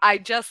I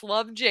just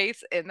love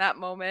Jace in that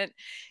moment,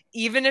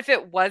 even if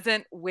it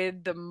wasn't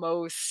with the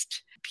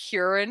most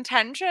pure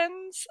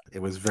intentions.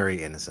 It was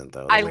very innocent,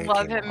 though. I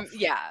love him.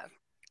 Yeah.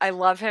 I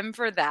love him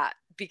for that,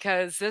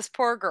 because this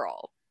poor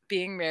girl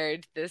being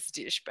married to this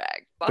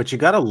douchebag. But you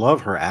gotta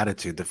love her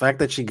attitude. The fact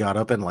that she got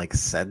up and like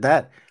said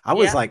that, I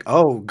was like,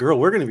 oh girl,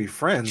 we're gonna be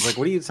friends. Like,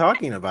 what are you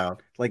talking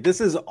about? Like, this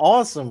is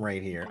awesome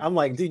right here. I'm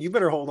like, dude, you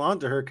better hold on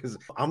to her, because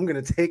I'm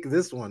gonna take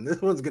this one.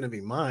 This one's gonna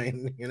be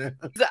mine, you know?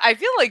 I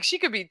feel like she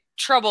could be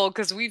trouble,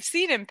 because we've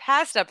seen in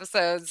past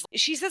episodes,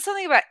 she said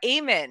something about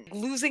Aemon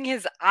losing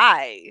his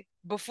eye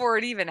before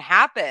it even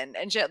happened,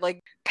 and shit.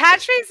 Like,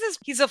 Patchface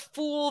he's a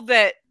fool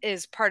that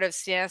is part of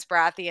Stannis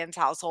Baratheon's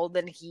household,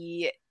 and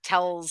he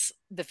tells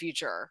the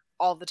future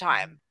all the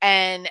time.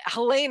 And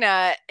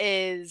Helena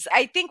is,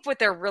 I think what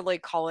they're really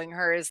calling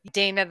her is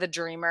Dana the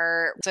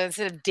Dreamer. So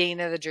instead of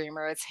Dana the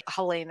Dreamer, it's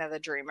Helena the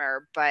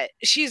Dreamer. But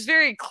she's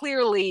very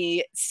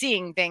clearly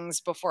seeing things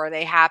before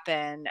they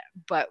happen.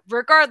 But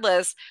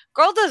regardless,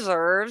 girl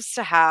deserves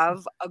to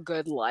have a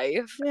good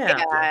life.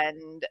 Yeah.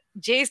 And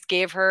Jace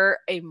gave her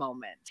a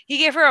moment. He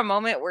gave her a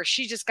moment where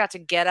she just got to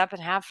get up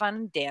and have fun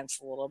and dance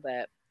a little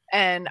bit.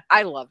 And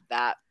I love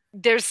that.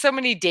 There's so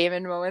many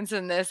Daemon moments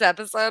in this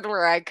episode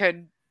where I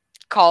could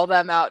call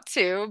them out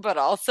too, but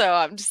also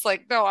I'm just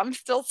like, no, I'm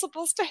still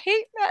supposed to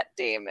hate Matt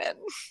Damon.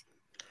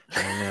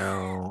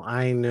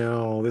 I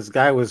know. This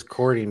guy was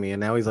courting me, and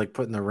now he's like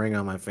putting the ring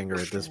on my finger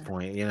at this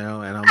point, you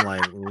know? And I'm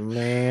like,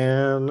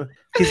 man,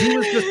 because he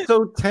was just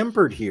so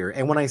tempered here.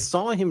 And when I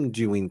saw him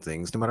doing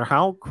things, no matter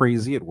how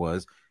crazy it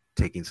was,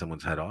 taking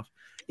someone's head off,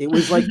 it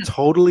was like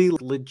totally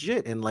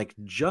legit and like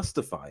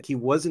justified. He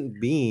wasn't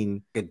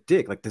being a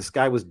dick. Like, this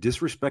guy was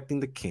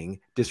disrespecting the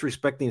king,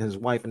 disrespecting his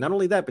wife, and not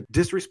only that, but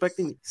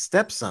disrespecting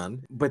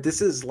stepson. But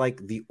this is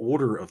like the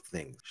order of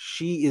things.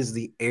 She is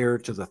the heir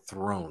to the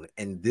throne,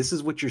 and this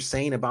is what you're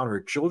saying about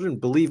her children.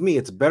 Believe me,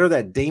 it's better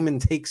that Daemon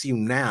takes you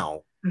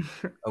now,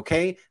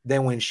 okay,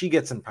 than when she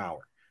gets in power.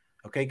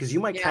 Okay, because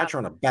you might catch her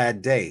on a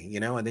bad day, you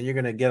know, and then you're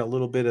gonna get a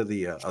little bit of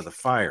the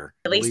fire.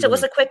 At least it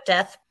was a quick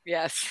death.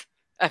 Yes.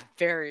 A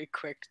very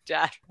quick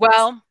death.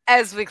 Well,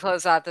 as we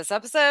close out this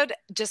episode,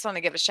 just want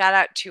to give a shout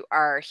out to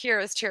our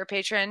Heroes Tier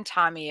patron,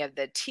 Tommy of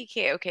the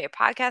TKOK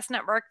Podcast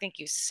Network. Thank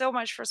you so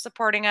much for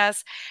supporting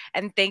us.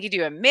 And thank you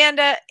to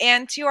Amanda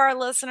and to our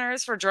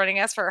listeners for joining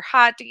us for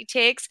Hot D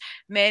Takes.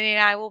 Manny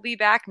and I will be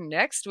back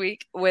next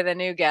week with a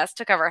new guest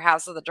to cover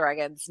House of the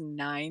Dragon's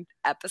 9th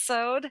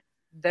episode,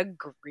 The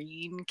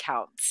Green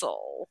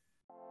Council.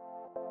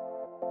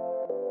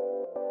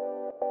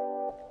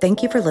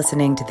 Thank you for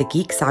listening to the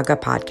Geek Saga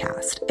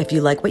podcast. If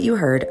you like what you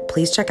heard,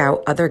 please check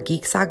out other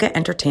Geek Saga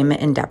entertainment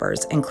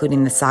endeavors,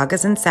 including the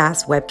Sagas and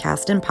Sass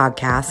webcast and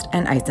podcast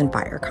and Ice and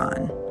Fire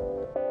Con.